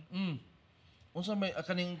motor. Unsa may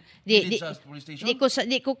kaning sa police station?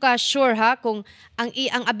 Di ko ka sure ha kung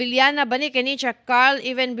ang Abiliana ba ni kani siya Carl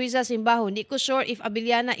Even Briza Simbaho. Di ko sure if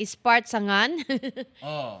Abiliana is part sa ngan.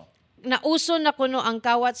 Na uso na kuno ang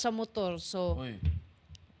kawat sa motor. So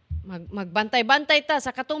magbantay-bantay ta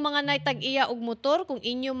sa katong mga naitag iya og motor kung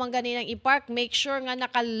inyo man ganinang i-park make sure nga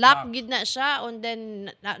naka-lock gid na siya and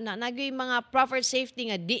then nagyoy mga proper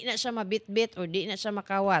safety nga di na siya mabitbit or di na siya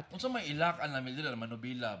makawat. Unsa may ilak an namin dila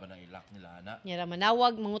manubila ba nang ilak nila ana? Nya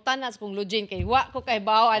manawag mangutanas kung login kay wa ko kay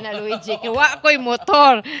bawo ana Luigi kay wa koy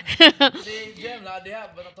motor. Si Jem la diha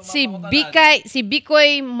si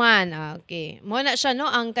Bikoy man. Okay. Mo na siya no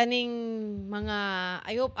ang kaning mga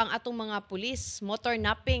ayop ang atong mga pulis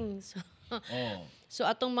motornapping. So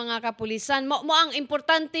atong mga kapulisan mo ang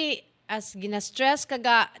importante as gina-stress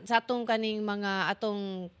kaga sa atong kaning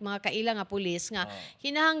atong mga kaila nga pulis nga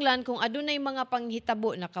hinahanglan kung adunay mga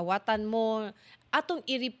panghitabo na kawatan mo atong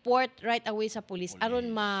i-report right away sa pulis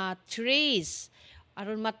aron ma-trace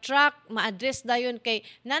aron ma-track ma-address dayon kay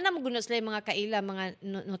nana mo guna sila mga kaila mga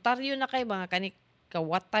notaryo na kay mga kanik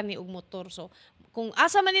kawatan ni og motor so kung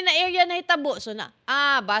asa man ni na area na hitabo so na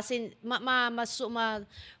basin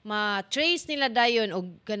ma-trace nila dayon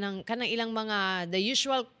og kanang ilang mga the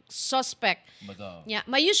usual suspect. Yeah,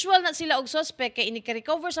 may usual na sila og suspect kay ini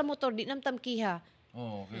ka-recover sa motor di namtam kiha.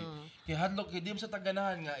 Okay. Kay hadlok kay di sa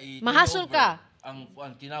taganahan nga mahasol ka ang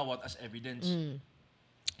tinawat as evidence.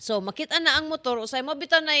 So makita na ang motor usay mo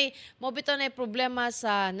bitaw nay problema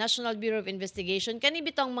sa National Bureau of Investigation kani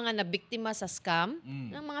bitong mga nabiktima sa scam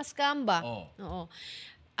ng mga scam ba. Oo.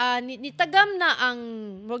 Nitagam na ang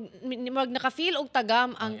murag naka-feel og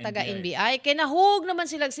tagam ang taga NBI kay nahug naman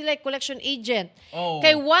sila collection agent.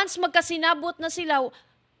 Kay once magkasinabot na sila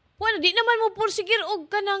di naman mo porsigir og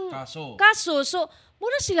kanang kaso. So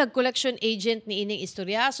muna sila collection agent ni ining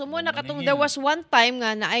istorya. So muna katong there was one time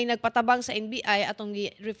nga na ay nagpatabang sa NBI atong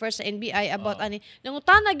refer sa NBI about ani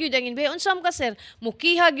nangutana gyud ang NBI unsam ka sir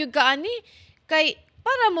mukiha gyud ka ani kay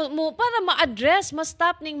para ma-address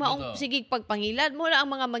ma-stop ning maong sigig pagpangilad mo na ang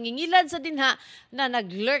mga mangingilad sa dinha na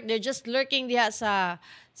nag-lurk they're just lurking diha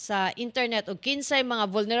sa internet o kinsay mga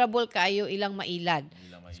vulnerable kaayo ilang mailad.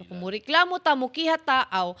 So kung mo reklamo ta mukiha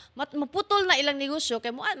taaw maputol na ilang negosyo kay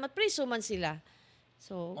mo matpriso man sila.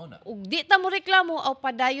 So, ug di ta mo reklamo aw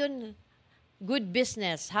padayon good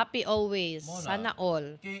business, happy always, sana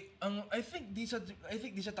all. Okay, I think di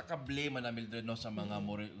sa taka-blame na Mildred no sa mga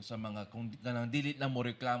kung kanang dili na mo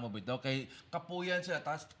reklamo bitaw kay kapuyan sila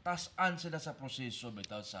tasan sila sa proseso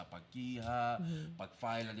bitaw sa pagkiha,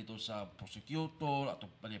 pag-file dito sa prosecutor ato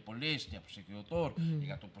police niya prosecutor,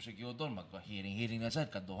 ikato prosecutor mag-hearing na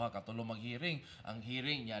sad kaduha katulo mag-hearing, ang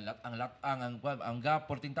hearing niya ang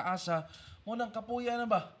gapor tintaasa mo nang kapuyan na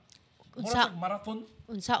ba? Marathon?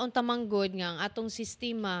 Unsaon tamanggod nga ang atong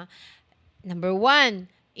sistema, number 1,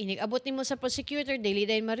 inig-abot nimo sa prosecutor, daily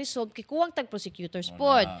day ma-resolve, kay kuwang tag-prosecutors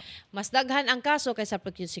pod. Mas daghan ang kaso kaysa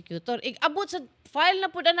prosecutor. Ig-abot sa file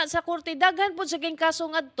na pod ana sa korte, daghan pod sa ging kaso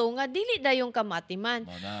ngadto nga dili dayong kamatiman.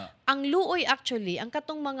 Ang luoy actually, ang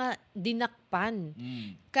katong mga dinakpan.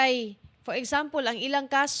 Kay, for example, ang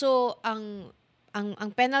ilang kaso, ang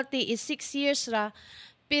penalty is 6 years ra,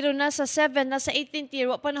 pero nasa 7, nasa 18th year,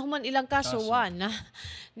 wa pa nahuman ilang kaso. Na.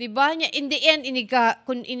 Di ba? In the end,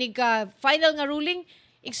 kung iniga final nga ruling,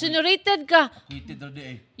 exonerated ka.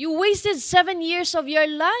 You wasted 7 years of your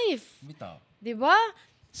life. Di ba?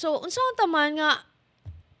 So, unsaon taman nga,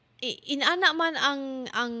 inana man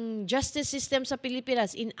ang justice system sa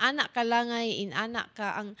Pilipinas, inana ka langay, inana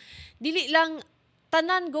ka ang, dili lang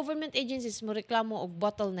tanan government agencies mo reklamo og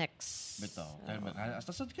bottlenecks. Bitaw.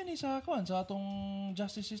 Hasta sa kani sa atong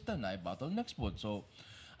justice system na bottlenecks po. So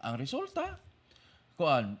ang resulta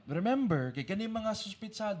remember, kay kani mga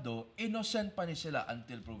suspitsado, innocent pa ni sila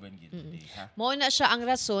until proven guilty. Ha? Mao na siya ang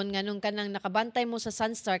rason nga nung kanang nakabantay mo sa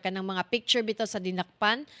Sunstar, kanang mga picture bitaw sa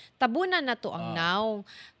dinakpan, tabunan na to ang naong.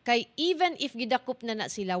 Kay even if gidakop na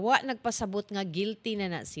sila, nagpasabot nga guilty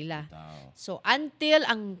na sila. So until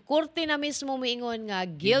ang korte na mismo miingon nga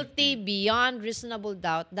guilty beyond reasonable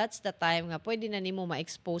doubt, that's the time nga pwede na nimo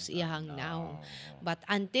ma-expose iyahang naong. But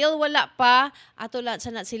until wala pa, ato lang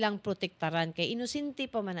sana silang protektaran kay inosente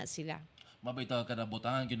pa man na sila. Mabitaw ka na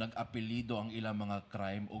butangan ginag-apelido ang ilang mga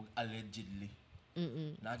crime o allegedly.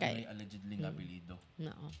 May allegedly nga apelido.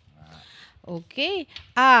 Okay.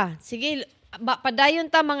 Sige,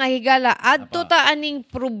 padayon ta mga higala. Adto ta aning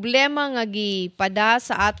problema nga gipada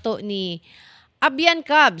sa ato ni Abian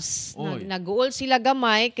Cubs. Naguol sila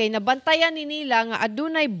gamay kay nabantayan ni nila nga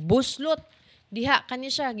adunay buslot. Diha kani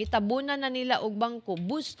siya gitabunan na nila og bangko.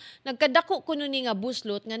 Nagkadako kuno ni nga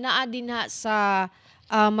buslot nga naa dinha sa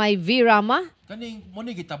may Virama. Kaning mo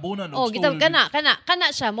ni gitabunan og stool. Kana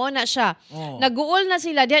siya, mo na siya. Naguol na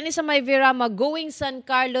sila diha ni sa may Virama going San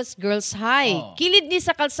Carlos Girls High. Kilid ni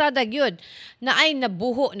sa kalsada gyud na ay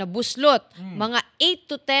nabuho na buslot, mga 8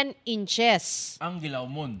 to 10 inches. Ang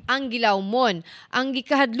gilawmon. Ang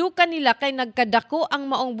gikahadlukan nila kay nagkadako ang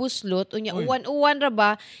maong buslot unya uwan-uwan ra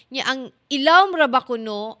ba nya ang ilawom ra ba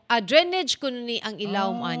kuno, drainage kuno ni ang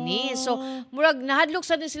ilawom ani. So murag nahadlok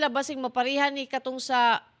sa din sila basig maparihan ni katong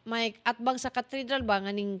sa may atbang sa katedral ba nga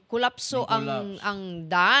ning kulapso ang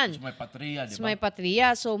daan. May patriya, di ba? May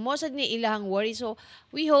patriya. So mo sad ni ilahang worry. So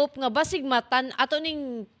we hope nga basig matan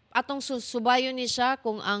atong subayon ni siya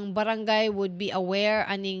kung ang barangay would be aware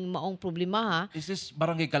aning maong problema ha. Is this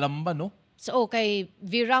barangay Kalamba, no? So kay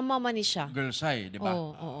Virama man ni siya. Girls High, di ba?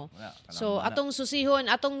 Oo. So atong susihon,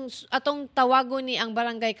 atong tawagon ni ang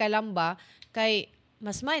barangay Kalamba kay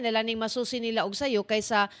mas may nalaning masusi nila og sayo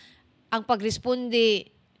kaysa ang pagresponde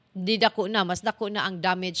mas dako na ang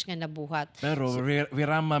damage nga nabuhat. Pero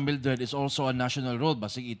Virama Mildred is also a national road.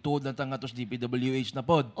 Basig ituod na tanga tos DPWH na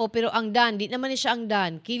pod. Pero ang daan, di naman ni siya ang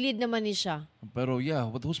daan. Kilid naman ni siya. Pero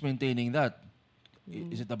who's maintaining that?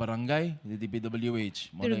 Is it a barangay? The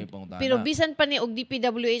DPWH? Pero bisan pa ni og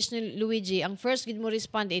DPWH ni Luigi, ang first gid mo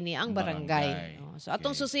respond ini ang barangay. So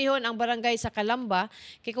atong susihon ang barangay sa Kalamba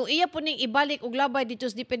kay kung iya po ning ibalik og labay dito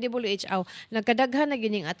sa DPWH nagkadaghan na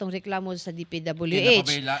gining atong reklamo sa DPWH.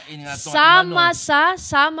 Sama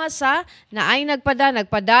sa na ay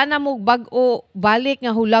nagpadana mo bag-o balik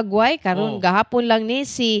nga hulagway karon gahapon lang ni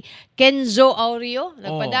si Kenzo Aureo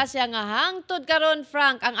nagpada siya nga hangtod karon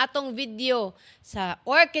Frank ang atong video sa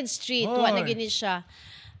Orchid Street wa na gini siya.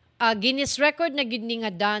 Guinness record na gid ni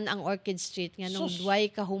nga dan ang Orchid Street nga nung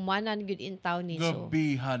duway kahumanan gid in town ni so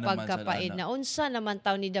pagkapaid na unsa naman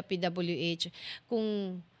taon ni DPWH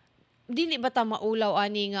kung dili ba ta maulaw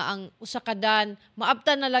ani nga ang usa ka dan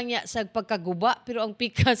maabtan na lang niya sa pagkaguba pero ang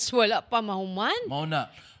pikas wala pa mahuman. Mao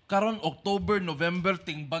na karon October, November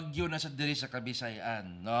ting bagyo na sa diri sa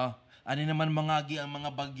Kabisayan, no? Ani naman mangagi ang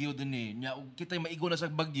mga bagyo dinhi. Nya kitay maigo na sa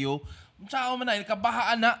bagyo, sao man na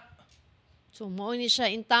kabahaan na. So mao ni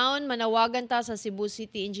siya in town manawagan ta sa Cebu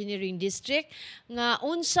City Engineering District nga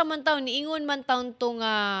unsa man taon niingon man taon to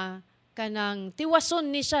nga kanang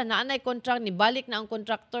tiwason ni siya na anay contract ni balik na ang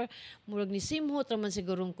contractor murag ni simhot ra man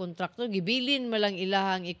sigurong contractor gibilin man lang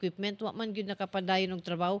ilahang equipment wa man gyud nakapadayon og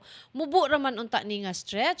trabaho mubo ra man unta ni nga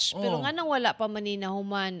stretch pero nga nang wala pa man ni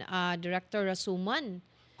nahuman Director Rasuman.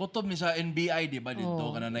 Kutob ni sa NBI, di ba,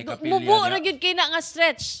 dito? Kananay kapilya mubo na gyud kay na nga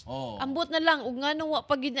stretch. Oh. Ambot na lang, ug nganong wa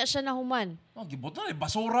pa gyud na siya nahuman. Gibot na,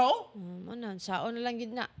 basura, Manan, saon na lang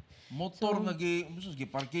gyud na. Motor nga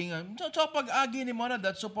parkingan. Sa pag-agi ni Mona,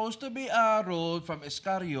 that's supposed to be a road from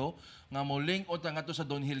Escario nga muling o nga to sa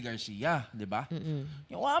Donhill Garcia, di ba?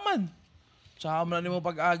 Yung waman. Sa na nimo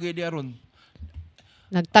pag-agi di aron.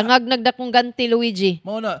 Nagtangag nagdakong ganti Luigi.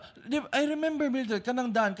 Mao na. I remember Mildred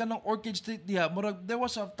kanang Orchid Street diha. Murag there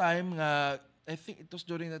was a time nga I think it was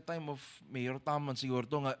during the time of Mayor Taman siguro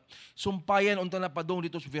to nga sumpayan unta na padong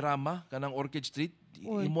dito sa Virama kanang Orchid Street.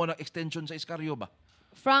 Imo na extension sa Escario ba?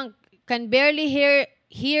 Frank, can barely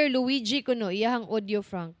hear Luigi kuno iyahang audio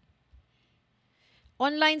Frank.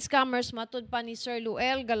 Online scammers, matud pa ni Sir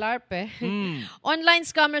Luel Galarpe. Online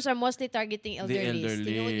scammers are mostly targeting elderlies.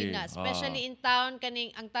 Tinuod na. Especially in town,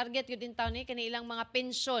 ang target yun in town kani ilang mga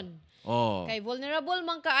pensyon. Kay vulnerable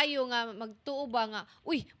man kaayo nga magtuo ba nga,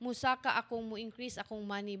 musaka akong mo increase akong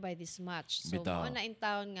money by this much. So, mao na in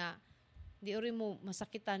town nga, di uri mo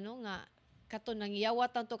masakitan no nga, kato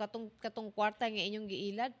nangyawat to katong kwarta nga inyong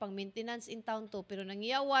giilad pang maintenance in town to pero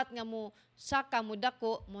nangyawat nga mo saka mo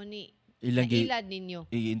dako mo ni ilad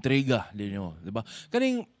ninyo. Intriga ninyo, di ba?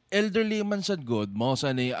 Kaning elderly man sad god mo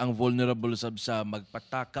sa ni ang vulnerable sab sa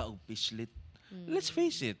magpataka og pislit. Let's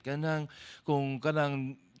face it, kung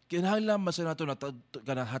kinahanglan mas nato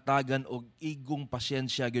kanang hatagan og igong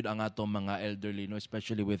pasyensya gyud ang atong mga elderly, no,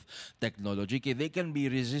 especially with technology kay they can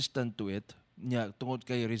be resistant to it. Tungod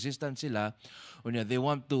kay resistant sila, they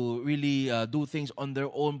want to really do things on their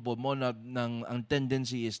own po mo na ang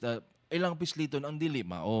tendency is that ilang pisliton ang dili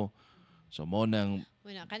mao. So mo nang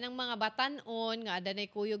kanang mga batan-on nga adanay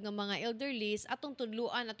kuyog nga mga elderlies atong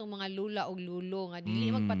tudluan atong mga lula og lulo nga dili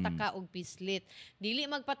magpataka og pislit, dili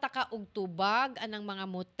magpataka og tubag anang mga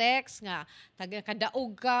motex nga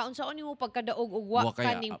kadaog ka unsaon nimo pagkadaog og wa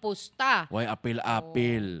kaning posta. Why apil.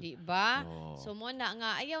 Di ba? So mo na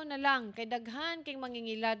nga ayaw na lang kay daghan kay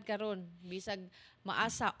mangingilad karon bisag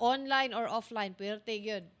maasa online or offline pwerte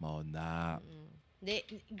gyud. Mao na.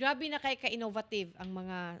 Grabe na kay ka-innovative ang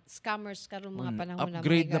mga scammers karon mga panahon na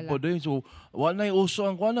upgrade na po din. So, wala na uso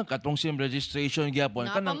ang kuha katong SIM registration gyapon.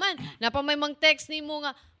 Napamay mang text nimo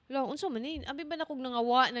nga, unsa man ni? Abi ba na kog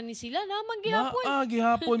nangawa na ni sila naman gihapon?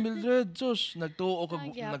 Gihapon Mildred. Sus, nagtuo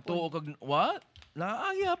kag what?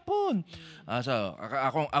 Gihapon. So,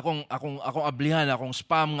 akong ablihan akong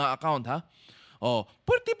spam nga account ha.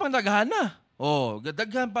 Pwerte pang daghana.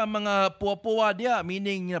 Daghan pa mga puwa-puwa diya,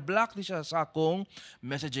 meaning na-block di siya sa akong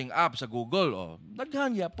messaging app sa Google.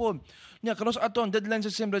 Daghan yapon. Karos aton deadline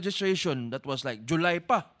sa SIM registration, that was like July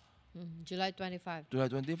pa. July 25. July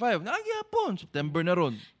 25. Nagyapon, September na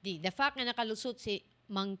ron. The fact nga nakalusot si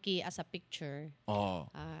monkey as a picture.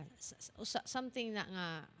 Something na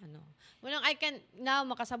nga Munang I can now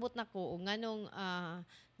makasabot na ko nganong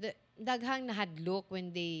daghang nahadlok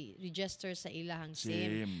when they register sa ilahang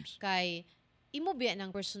SIM. Kay imo biya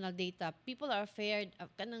ng personal data, people are afraid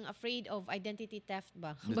of identity theft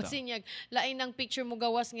ba? Basin niya, lain ng picture mo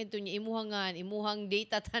gawas nga ito niya, imuhang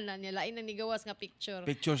data tanan niya, lain na ni gawas nga picture.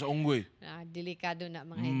 Picture sa unggoy. Delikado na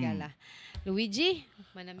mga higala. Luigi,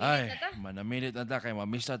 manaminit na ta? Manaminit na ta, kay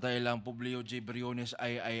mamista tayo lang Publio J. Briones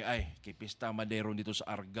ay. Kay Pista Madero dito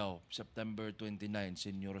sa Argao, September 29,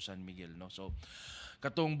 Senyor San Miguel. No? So,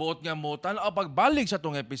 katong buot nga mo, tanaw pagbalik sa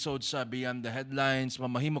tong episode sa Beyond the Headlines,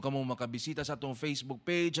 mamahimo ka mong makabisita sa tong Facebook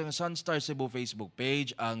page, ang Sunstar Cebu Facebook page,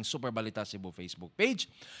 ang Super Balita Cebu Facebook page.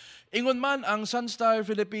 Ingon man ang Sunstar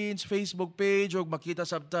Philippines Facebook page o makita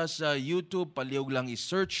sabta sa YouTube, palihog lang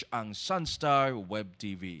i-search ang Sunstar Web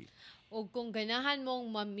TV. O kung ganahan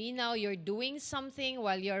mong maminaw, you're doing something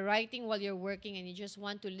while you're writing, while you're working, and you just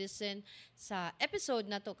want to listen sa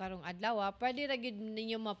episode na to karong adlaw, pwede ra gyud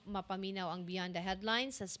ninyo mapaminaw ang Beyond the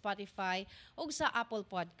Headlines sa Spotify o sa Apple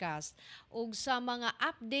Podcast. O sa mga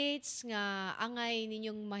updates nga angay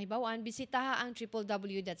ninyong mahibawan, bisitaha ang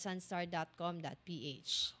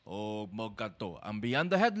www.sunstar.com.ph. O magkato, ang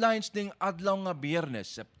Beyond the Headlines ning adlaw nga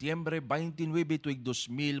Biyernes, Setyembre 29, tuig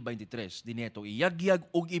 2023. Dineto iyagyag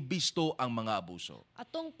og ibisto ang mga abuso.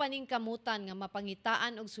 Atong paningkamutan nga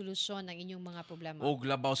mapangitaan og solusyon ang inyong mga problema. Og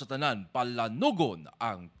labaw sa tanan, palanugon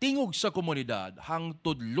ang tingog sa komunidad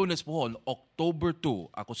hangtod Lunes pohon, October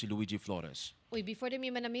 2. Ako si Luigi Flores. Before mi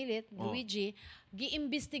manamilit, Luigi,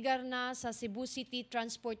 giimbestigar na sa Cebu City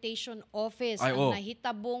Transportation Office ang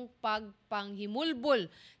nahitabong pagpanghimulbol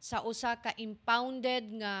sa usa ka impounded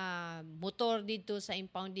nga motor dito sa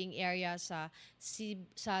impounding area sa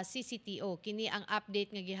CCTO. Kini ang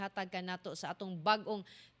update nga gihatag kanato sa atong bag-ong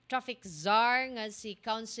traffic czar nga si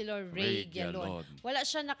Councilor Ray Gialon. Wala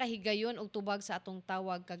siya nakahigayon og tubag sa atong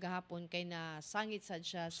tawag kagahapon kay nasangit sad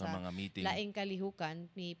siya sa mga meeting. Laing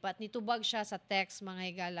kalihukan. Nitubag siya sa text mga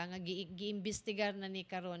higala nga giimbestigar na ni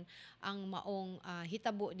karon ang maong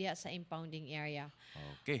hitabo diha sa impounding area.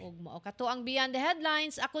 Okay. Og mao kato ang Beyond the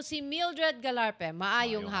Headlines. Ako si Mildred Galarpe.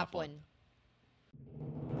 Maayong hapon.